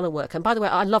blue-collar worker. And by the way,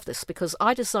 I love this because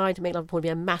I designed Make Love Not Porn to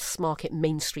be a mass-market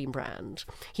mainstream brand.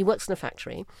 He works in a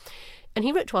factory. And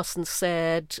he wrote to us and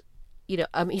said,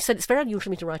 he said, "It's very unusual for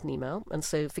me to write an email, and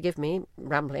so forgive me,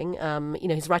 rambling."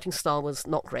 His writing style was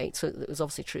not great, so it was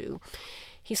obviously true.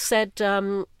 He said,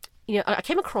 I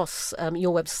came across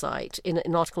your website in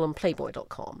an article on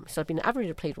Playboy.com. So I've been an avid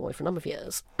reader of Playboy for a number of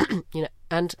years,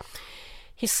 and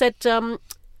he said,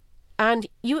 and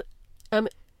you,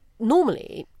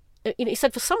 normally, he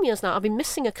said, for some years now, I've been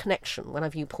missing a connection when I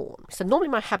view porn. He said, normally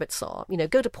my habits are,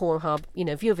 go to Pornhub,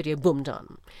 view a video, boom,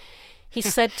 done. He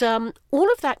said,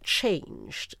 all of that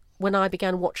changed when I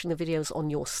began watching the videos on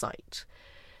your site.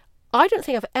 I don't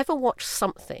think I've ever watched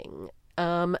something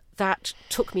that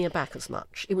took me aback as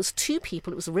much. It was two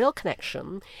people. It was a real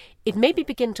connection. It made me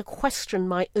begin to question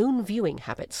my own viewing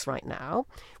habits right now,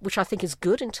 which I think is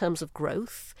good in terms of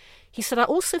growth. He said, I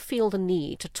also feel the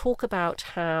need to talk about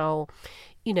how,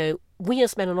 we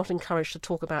as men are not encouraged to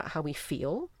talk about how we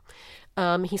feel.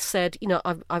 He said,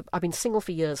 I've been single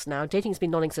for years now. Dating's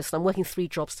been non-existent. I'm working 3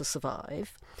 jobs to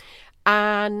survive.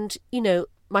 And,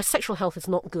 my sexual health is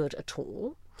not good at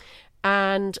all.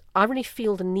 And I really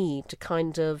feel the need to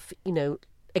kind of,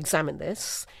 examine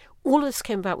this. all of this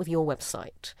came about with your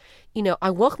website. I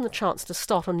welcome the chance to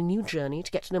start on a new journey,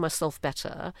 to get to know myself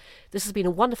better. This has been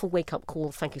a wonderful wake-up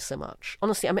call. Thank you so much.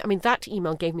 Honestly, I mean that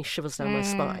email gave me shivers down my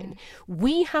spine.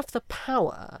 We have the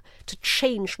power to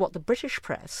change what the British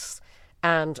press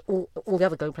and all the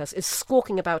other global press is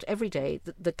squawking about every day,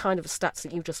 the kind of stats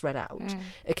that you just read out.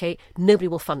 Okay, nobody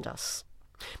will fund us.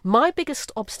 My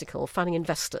biggest obstacle finding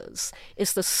investors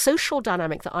is the social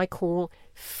dynamic that I call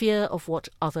fear of what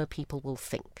other people will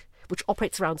think, which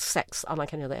operates around sex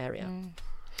unlike any other area.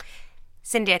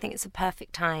 Cindy, I think it's a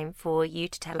perfect time for you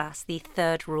to tell us the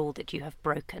third rule that you have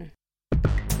broken.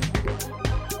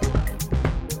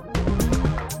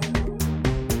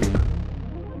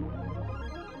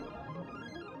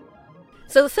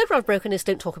 So the third rule I've broken is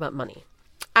don't talk about money.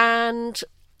 And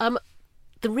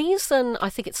the reason I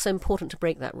think it's so important to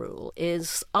break that rule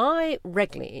is I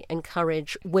regularly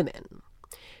encourage women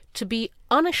to be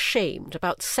unashamed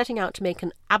about setting out to make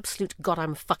an absolute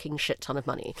goddamn fucking shit ton of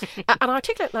money. And I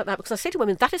articulate like that because I say to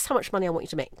women, that is how much money I want you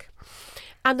to make.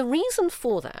 And the reason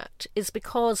for that is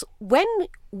because when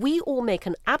we all make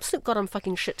an absolute goddamn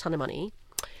fucking shit ton of money,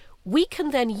 we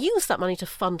can then use that money to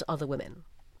fund other women,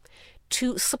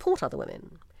 to support other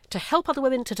women, to help other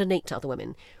women, to donate to other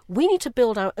women. We need to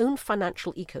build our own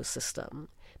financial ecosystem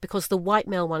because the white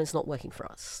male one is not working for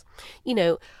us.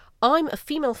 I'm a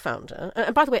female founder,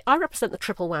 and by the way, I represent the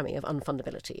triple whammy of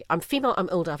unfundability. I'm female, I'm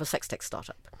older, I have a sex tech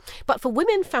startup. But for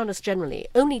women founders generally,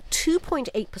 only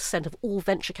 2.8% of all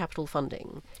venture capital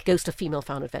funding goes to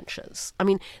female-founded ventures. I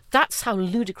mean, that's how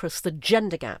ludicrous the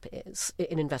gender gap is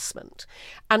in investment.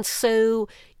 And so,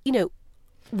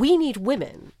 we need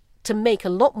women to make a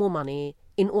lot more money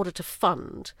in order to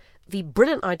fund the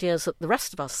brilliant ideas that the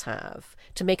rest of us have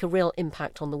to make a real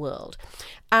impact on the world.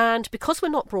 And because we're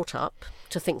not brought up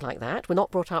to think like that, we're not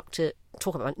brought up to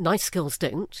talk about nice girls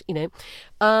don't,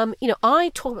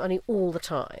 I talk about money all the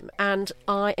time, and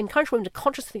I encourage women to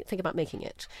consciously think about making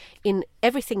it in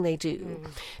everything they do,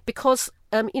 because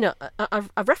I've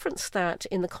referenced that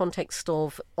in the context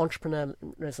of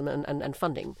entrepreneurism and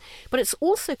funding, but it's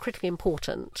also critically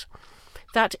important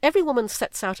that every woman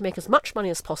sets out to make as much money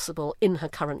as possible in her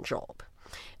current job,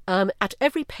 at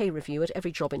every pay review, at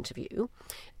every job interview.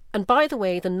 And by the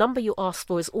way, the number you ask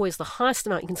for is always the highest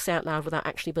amount you can say out loud without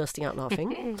actually bursting out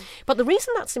laughing. But the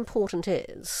reason that's important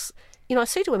is, I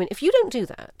say to women, if you don't do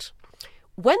that,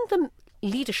 when the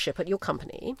leadership at your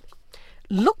company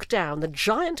look down the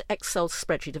giant Excel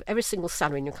spreadsheet of every single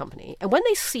salary in your company, and when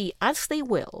they see, as they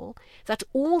will, that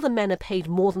all the men are paid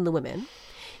more than the women,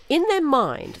 in their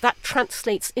mind, that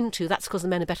translates into that's because the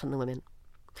men are better than the women.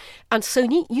 And so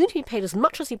you need to be paid as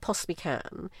much as you possibly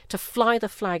can to fly the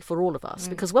flag for all of us,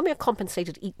 because when we are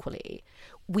compensated equally,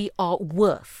 we are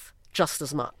worth just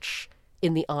as much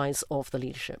in the eyes of the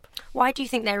leadership. Why do you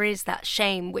think there is that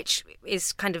shame, which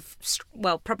is kind of,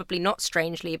 probably not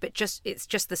strangely, but it's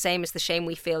just the same as the shame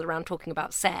we feel around talking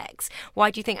about sex?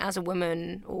 Why do you think as a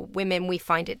woman or women we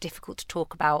find it difficult to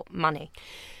talk about money?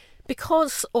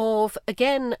 Because of,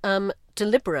 again,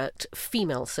 deliberate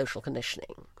female social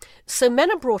conditioning. So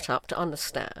men are brought up to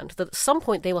understand that at some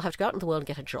point they will have to go out in the world and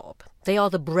get a job. They are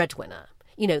the breadwinner.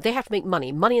 They have to make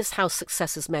money. Money is how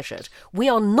success is measured. We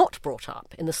are not brought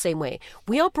up in the same way.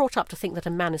 We are brought up to think that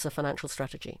a man is a financial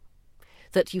strategy.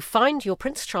 That you find your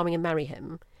Prince Charming and marry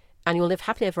him, and you'll live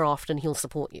happily ever after and he'll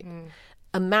support you.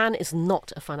 A man is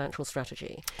not a financial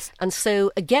strategy. And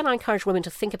so, again, I encourage women to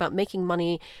think about making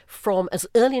money from as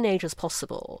early an age as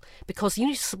possible, because you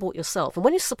need to support yourself. And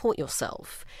when you support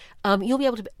yourself, you'll be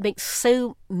able to make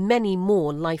so many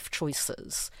more life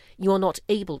choices you are not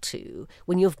able to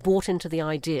when you've bought into the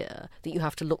idea that you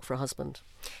have to look for a husband.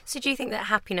 So do you think that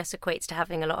happiness equates to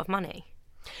having a lot of money?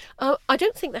 I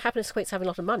don't think that happiness equates to having a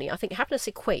lot of money. I think happiness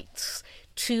equates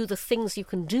to the things you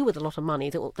can do with a lot of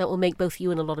money that will make both you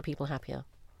and a lot of people happier.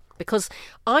 Because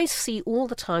I see all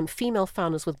the time female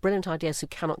founders with brilliant ideas who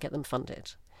cannot get them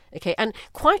funded. Okay, and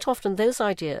quite often those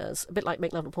ideas, a bit like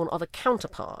Make Love and Porn, are the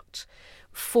counterpart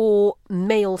for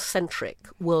male-centric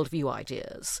worldview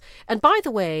ideas. And by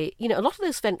the way, a lot of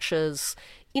those ventures,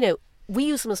 we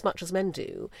use them as much as men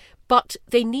do, but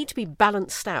they need to be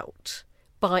balanced out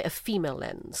by a female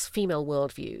lens, female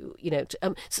worldview,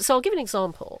 so I'll give an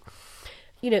example.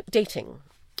 Dating,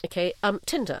 okay,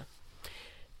 Tinder,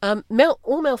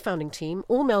 all male founding team,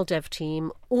 all male dev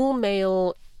team, all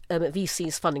male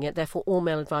VCs funding it, therefore all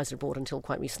male advisory board until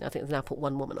quite recently. I think they've now put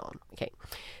one woman on, okay.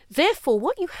 Therefore,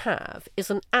 what you have is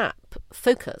an app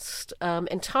focused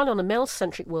entirely on a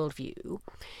male-centric worldview,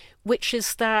 which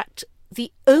is that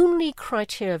the only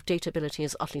criteria of dateability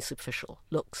is utterly superficial,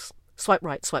 looks. Swipe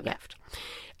right, swipe left.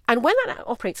 And when that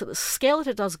operates at the scale that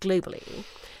it does globally,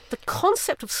 the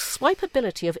concept of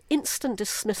swipeability, of instant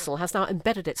dismissal, has now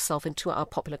embedded itself into our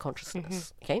popular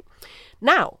consciousness. Okay,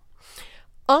 now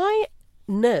I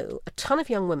know a ton of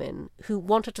young women who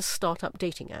wanted to start up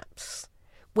dating apps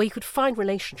where you could find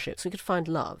relationships, you could find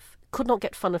love, could not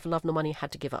get fun for love nor money,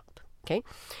 had to give up. Okay,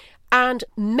 and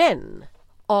men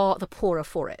are the poorer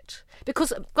for it.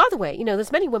 Because, by the way,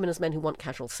 there's many women as men who want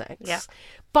casual sex,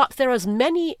 but there are as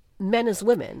many men as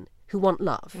women who want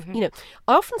love. I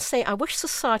often say I wish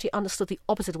society understood the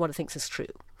opposite of what it thinks is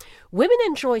true. Women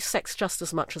enjoy sex just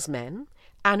as much as men,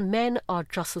 and men are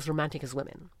just as romantic as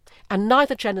women. And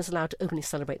neither gender is allowed to openly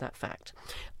celebrate that fact.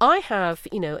 I have,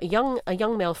 a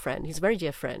young male friend. He's a very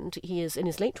dear friend. He is in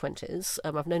his late 20s.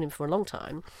 I've known him for a long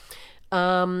time.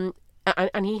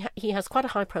 And he has quite a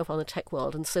high profile in the tech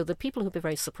world, and so the people who'll be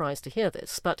very surprised to hear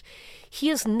this, but he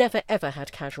has never ever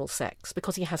had casual sex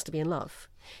because he has to be in love.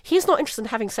 He's not interested in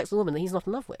having sex with a woman that he's not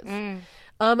in love with.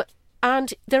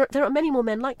 And there are many more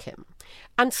men like him.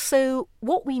 And so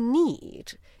what we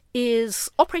need is,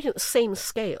 operating at the same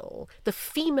scale, the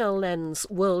female lens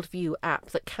worldview app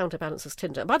that counterbalances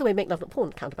Tinder. And by the way, Make Love Not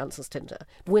Porn counterbalances Tinder.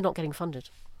 But we're not getting funded.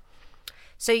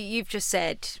 So you've just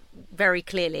said very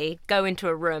clearly, go into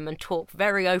a room and talk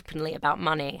very openly about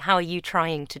money. How are you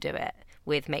trying to do it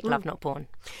with Make Love Not Porn?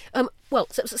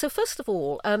 So first of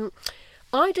all,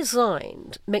 I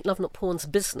designed Make Love Not Porn's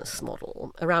business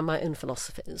model around my own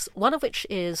philosophies, one of which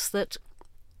is that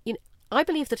I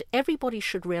believe that everybody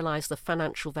should realise the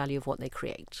financial value of what they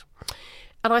create.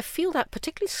 And I feel that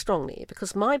particularly strongly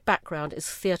because my background is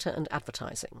theatre and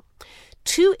advertising.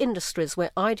 Two industries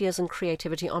where ideas and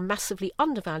creativity are massively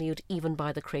undervalued even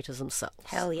by the creators themselves.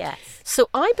 Hell yes. So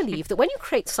I believe that when you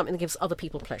create something that gives other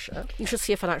people pleasure, you should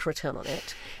see a financial return on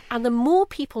it. And the more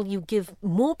people you give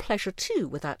more pleasure to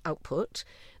with that output,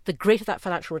 the greater that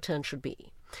financial return should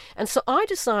be. And so I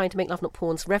designed to Make Love Not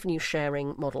Porn's revenue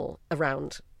sharing model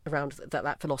around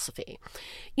that philosophy.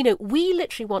 We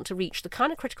literally want to reach the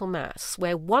kind of critical mass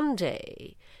where one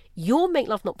day your Make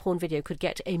Love Not Porn video could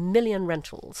get 1 million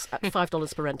rentals at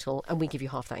 $5 per rental, and we give you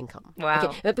half that income. Wow.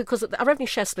 Okay? Because our revenue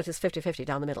share split is 50-50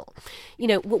 down the middle.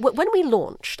 When we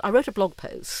launched, I wrote a blog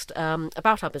post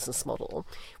about our business model,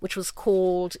 which was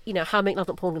called, How Make Love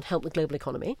Not Porn Can Help the Global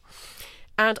Economy.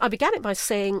 And I began it by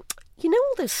saying,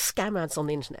 all those scam ads on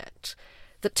the internet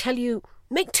that tell you,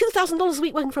 make $2,000 a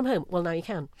week working from home. Well, now you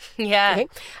can. Yeah. Okay?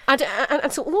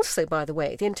 And so also, by the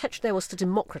way, the intention there was to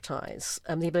democratise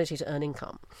the ability to earn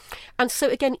income. And so,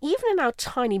 again, even in our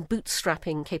tiny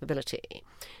bootstrapping capability,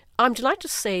 I'm delighted to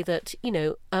say that,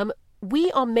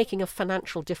 we are making a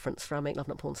financial difference for our Make Love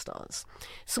Not Porn stars.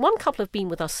 So one couple have been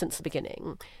with us since the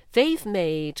beginning. They've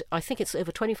made, I think it's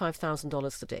over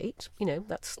 $25,000 to date.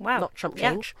 That's not chump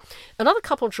change. Yeah. Another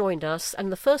couple joined us, and in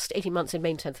the first 18 months, they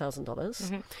made $10,000.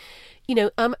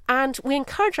 Mm-hmm. And we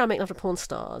encourage our Make Love Not Porn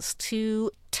stars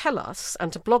to tell us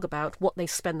and to blog about what they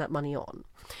spend that money on.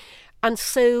 And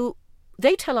so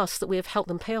they tell us that we have helped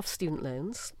them pay off student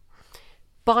loans,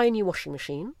 buy a new washing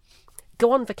machine,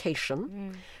 go on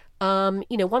vacation.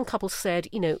 One couple said,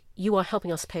 you are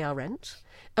helping us pay our rent.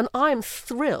 And I am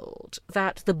thrilled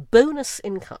that the bonus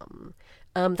income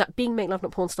that being Make Love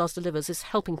Not Porn stars delivers is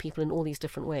helping people in all these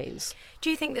different ways.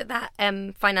 Do you think that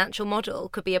financial model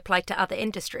could be applied to other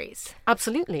industries?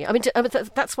 Absolutely.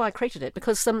 That's why I created it,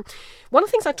 because one of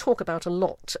the things I talk about a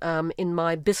lot in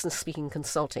my business speaking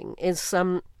consulting is,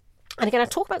 and again, I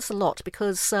talk about this a lot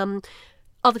because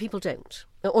other people don't,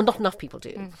 or not enough people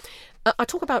do. I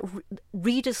talk about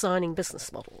redesigning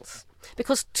business models,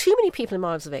 because too many people, in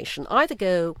my observation, either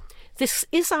go, this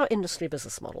is our industry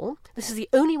business model, this is the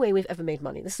only way we've ever made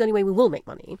money, this is the only way we will make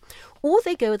money, or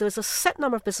they go, there's a set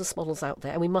number of business models out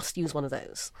there and we must use one of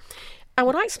those. And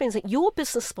what I explain is that your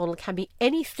business model can be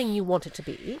anything you want it to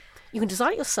be. You can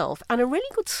design it yourself, and a really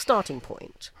good starting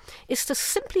point is to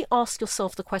simply ask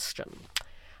yourself the question,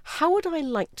 how would I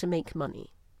like to make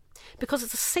money? Because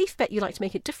it's a safe bet you like to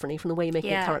make it differently from the way you're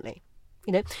making it currently.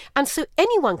 And so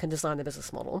anyone can design their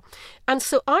business model. And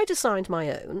so I designed my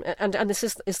own, and this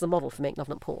is the model for Make Love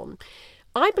Not Porn.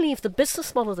 I believe the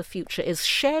business model of the future is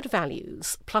shared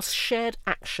values plus shared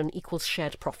action equals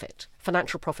shared profit,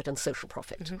 financial profit and social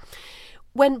profit. Mm-hmm.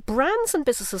 When brands and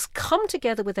businesses come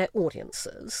together with their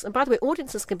audiences, and by the way,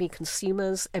 audiences can be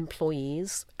consumers,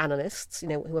 employees, analysts,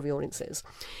 whoever your audience is,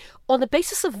 on the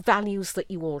basis of values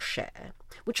that you all share,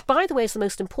 which, by the way, is the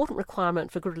most important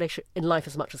requirement for a good relationship in life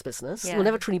as much as business. Yeah. You'll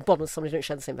never truly bond with somebody who don't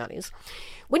share the same values.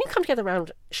 When you come together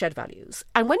around shared values,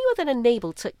 and when you are then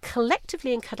enabled to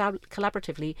collectively and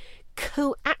collaboratively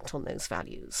co-act on those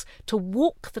values, to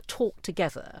walk the talk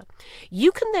together,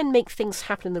 you can then make things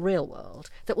happen in the real world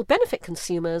that will benefit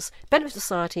consumers, benefit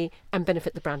society, and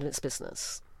benefit the brand and its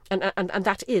business. And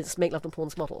that is Make Love Not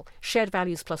Porn's model. Shared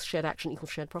values plus shared action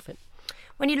equals shared profit.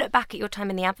 When you look back at your time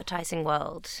in the advertising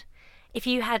world, if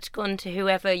you had gone to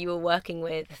whoever you were working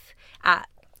with,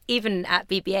 even at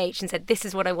BBH, and said, this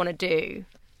is what I want to do,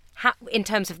 in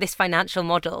terms of this financial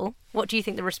model, what do you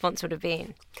think the response would have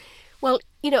been? Well,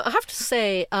 I have to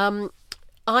say, I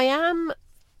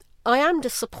am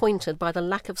disappointed by the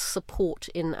lack of support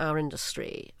in our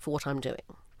industry for what I'm doing.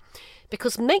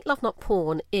 Because Make Love Not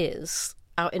Porn is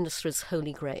our industry's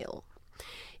holy grail.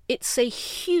 It's a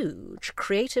huge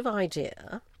creative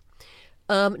idea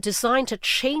designed to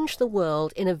change the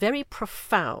world in a very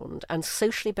profound and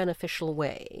socially beneficial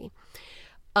way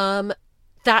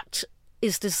that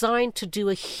is designed to do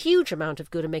a huge amount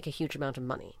of good and make a huge amount of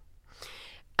money.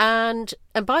 And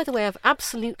by the way, I've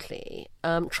absolutely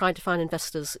tried to find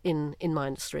investors in my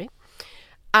industry.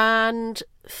 And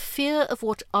fear of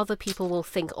what other people will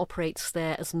think operates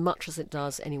there as much as it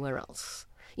does anywhere else.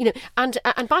 And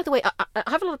by the way, I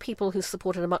have a lot of people who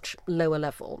support at a much lower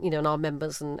level, and our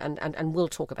members and will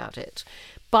talk about it.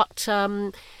 But,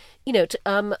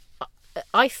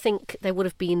 I think there would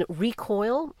have been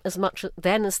recoil as much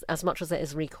then as much as there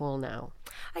is recoil now.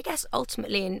 I guess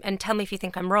ultimately, and tell me if you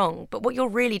think I'm wrong, but what you're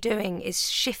really doing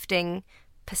is shifting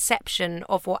perception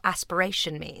of what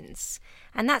aspiration means.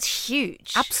 And that's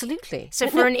huge. Absolutely. So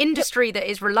for an industry that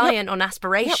is reliant on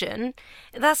aspiration,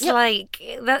 that's like,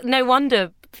 no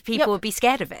wonder people would be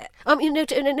scared of it. No,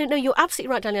 you're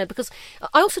absolutely right, Danielle, because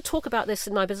I also talk about this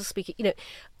in my business speaking.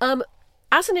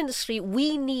 As an industry,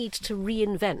 we need to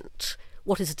reinvent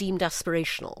what is deemed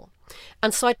aspirational.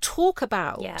 And so I talk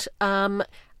about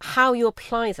how you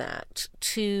apply that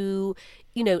to,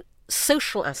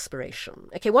 social aspiration.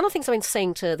 Okay, one of the things I've been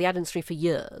saying to the ad industry for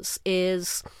years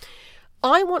is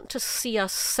I want to see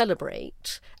us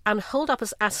celebrate and hold up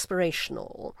as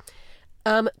aspirational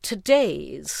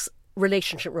today's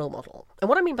relationship role model. And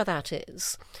what I mean by that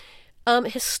is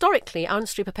historically, our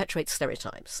industry perpetuates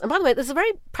stereotypes. And by the way, there's a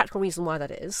very practical reason why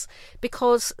that is,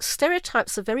 because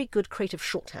stereotypes are very good creative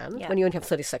shorthand when you only have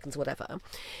 30 seconds or whatever.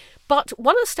 But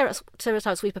one of the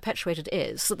stereotypes we've perpetuated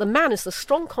is that the man is the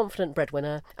strong, confident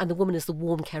breadwinner and the woman is the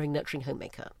warm, caring, nurturing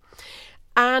homemaker.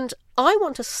 And I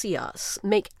want to see us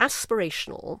make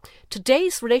aspirational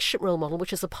today's relationship role model,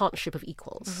 which is a partnership of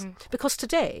equals. Because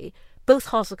today, both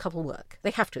halves of the couple work.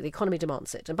 They have to. The economy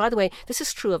demands it. And by the way, this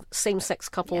is true of same-sex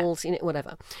couples,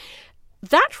 whatever.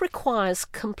 That requires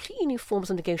completely new forms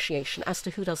of negotiation as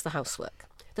to who does the housework.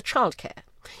 The childcare.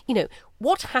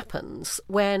 What happens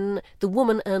when the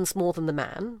woman earns more than the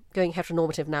man, going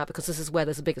heteronormative now because this is where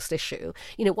there's the biggest issue.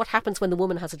 What happens when the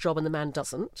woman has a job and the man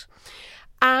doesn't?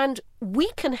 And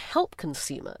we can help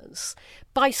consumers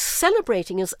by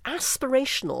celebrating as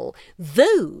aspirational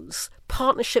those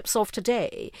partnerships of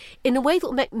today in a way that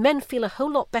will make men feel a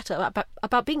whole lot better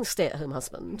about being a stay-at-home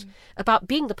husband, about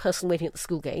being the person waiting at the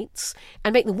school gates,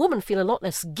 and make the woman feel a lot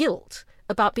less guilt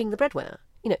about being the breadwinner.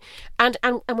 And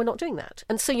we're not doing that.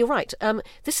 And so you're right.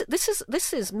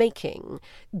 This is making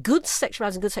good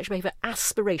sexuality, good sexual behaviour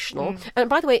aspirational. And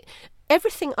by the way,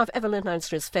 everything I've ever learned in our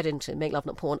industry is fed into Make Love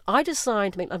Not Porn. I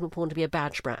designed Make Love Not Porn to be a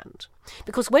badge brand.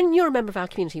 Because when you're a member of our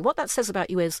community, what that says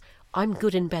about you is, I'm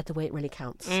good in bed the way it really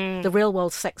counts. The real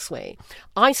world sex way.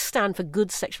 I stand for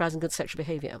good sexuality and good sexual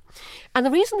behaviour. And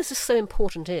the reason this is so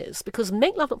important is because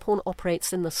Make Love Not Porn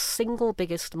operates in the single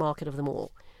biggest market of them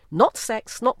all. Not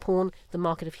sex, not porn, the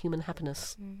market of human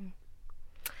happiness.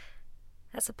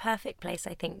 That's a perfect place,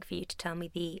 I think, for you to tell me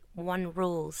the one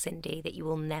rule, Cindy, that you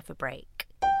will never break.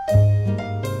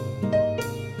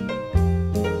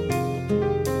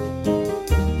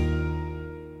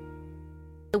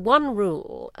 The one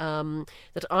rule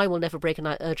that I will never break, and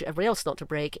I urge everybody else not to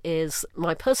break, is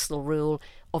my personal rule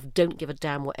of don't give a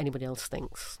damn what anybody else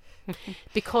thinks.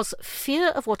 Because fear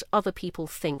of what other people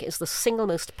think is the single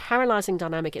most paralysing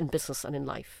dynamic in business and in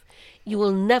life. You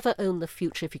will never own the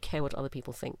future if you care what other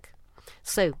people think.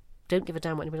 So, don't give a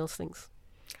damn what anybody else thinks.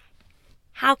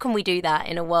 How can we do that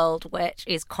in a world which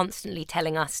is constantly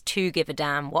telling us to give a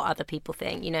damn what other people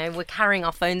think? We're carrying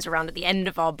our phones around at the end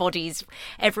of our bodies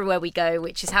everywhere we go,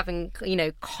 which is having,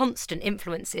 constant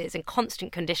influences and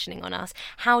constant conditioning on us.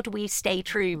 How do we stay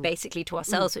true, basically, to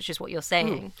ourselves, which is what you're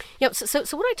saying? Yeah,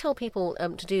 so what I tell people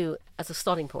to do as a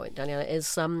starting point, Daniela,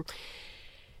 is,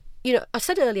 I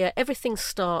said earlier, everything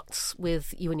starts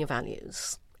with you and your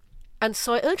values. And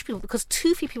so I urge people, because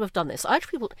too few people have done this, I urge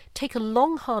people to take a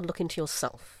long, hard look into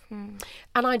yourself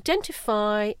and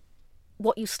identify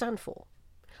what you stand for.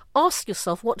 Ask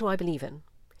yourself, what do I believe in?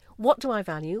 What do I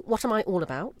value? What am I all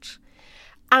about?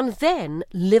 And then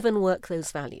live and work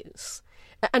those values.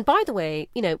 And by the way,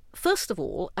 first of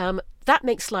all, that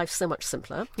makes life so much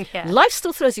simpler. Yeah. Life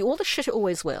still throws you all the shit it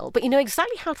always will, but you know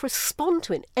exactly how to respond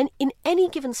to it in any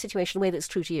given situation in a way that's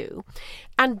true to you.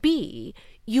 And B,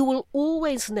 you will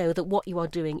always know that what you are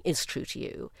doing is true to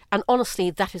you. And honestly,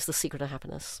 that is the secret of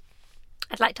happiness.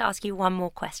 I'd like to ask you one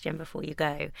more question before you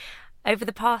go. Over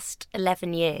the past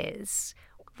 11 years,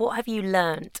 what have you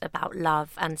learnt about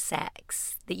love and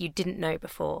sex that you didn't know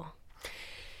before?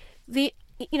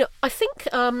 I think,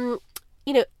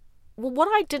 what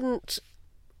I didn't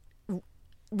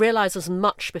realise as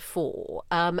much before,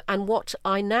 and what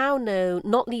I now know,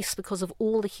 not least because of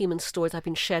all the human stories that have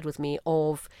been shared with me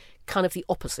of kind of the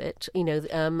opposite,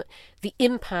 the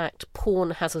impact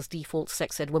porn has as default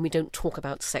sex ed when we don't talk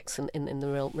about sex in the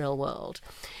real world.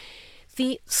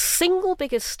 The single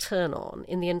biggest turn on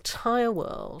in the entire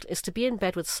world is to be in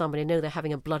bed with somebody and know they're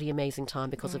having a bloody amazing time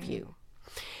because of you.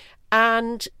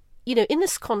 And in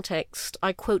this context,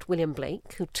 I quote William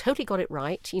Blake, who totally got it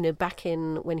right, back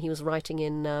in when he was writing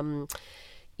in,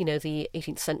 the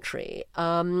 18th century.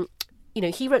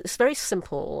 He wrote this very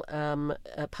simple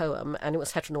poem, and it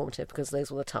was heteronormative because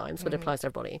those were the times, but it applies to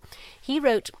everybody. He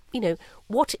wrote,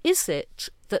 what is it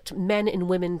that men and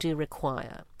women do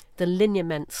require? The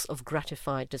lineaments of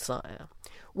gratified desire.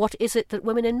 What is it that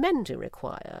women and men do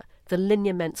require? The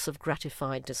lineaments of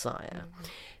gratified desire.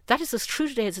 That is as true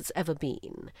today as it's ever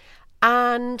been.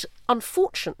 And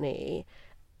unfortunately,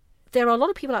 there are a lot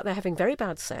of people out there having very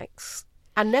bad sex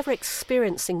and never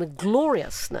experiencing the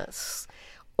gloriousness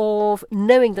of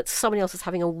knowing that somebody else is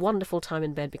having a wonderful time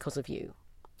in bed because of you.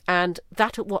 And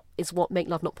that is what Make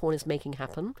Love Not Porn is making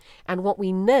happen. And what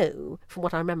we know from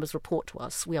what our members report to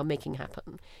us, we are making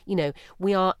happen.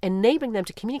 We are enabling them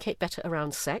to communicate better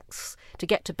around sex, to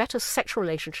get to better sexual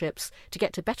relationships, to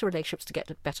get to better relationships, to get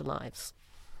to better lives.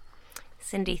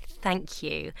 Cindy, thank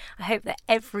you. I hope that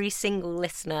every single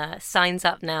listener signs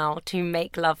up now to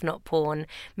Make Love Not Porn,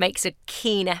 makes a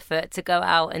keen effort to go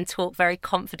out and talk very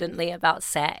confidently about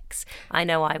sex. I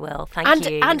know I will. Thank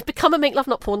you. And become a Make Love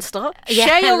Not Porn star. Yeah,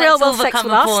 share your real world sex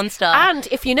with us. Porn star. And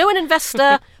if you know an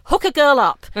investor, hook a girl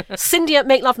up. Cindy at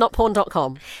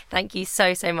makelovenotporn.com. Thank you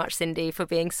so much, Cindy, for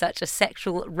being such a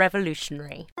sexual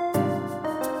revolutionary.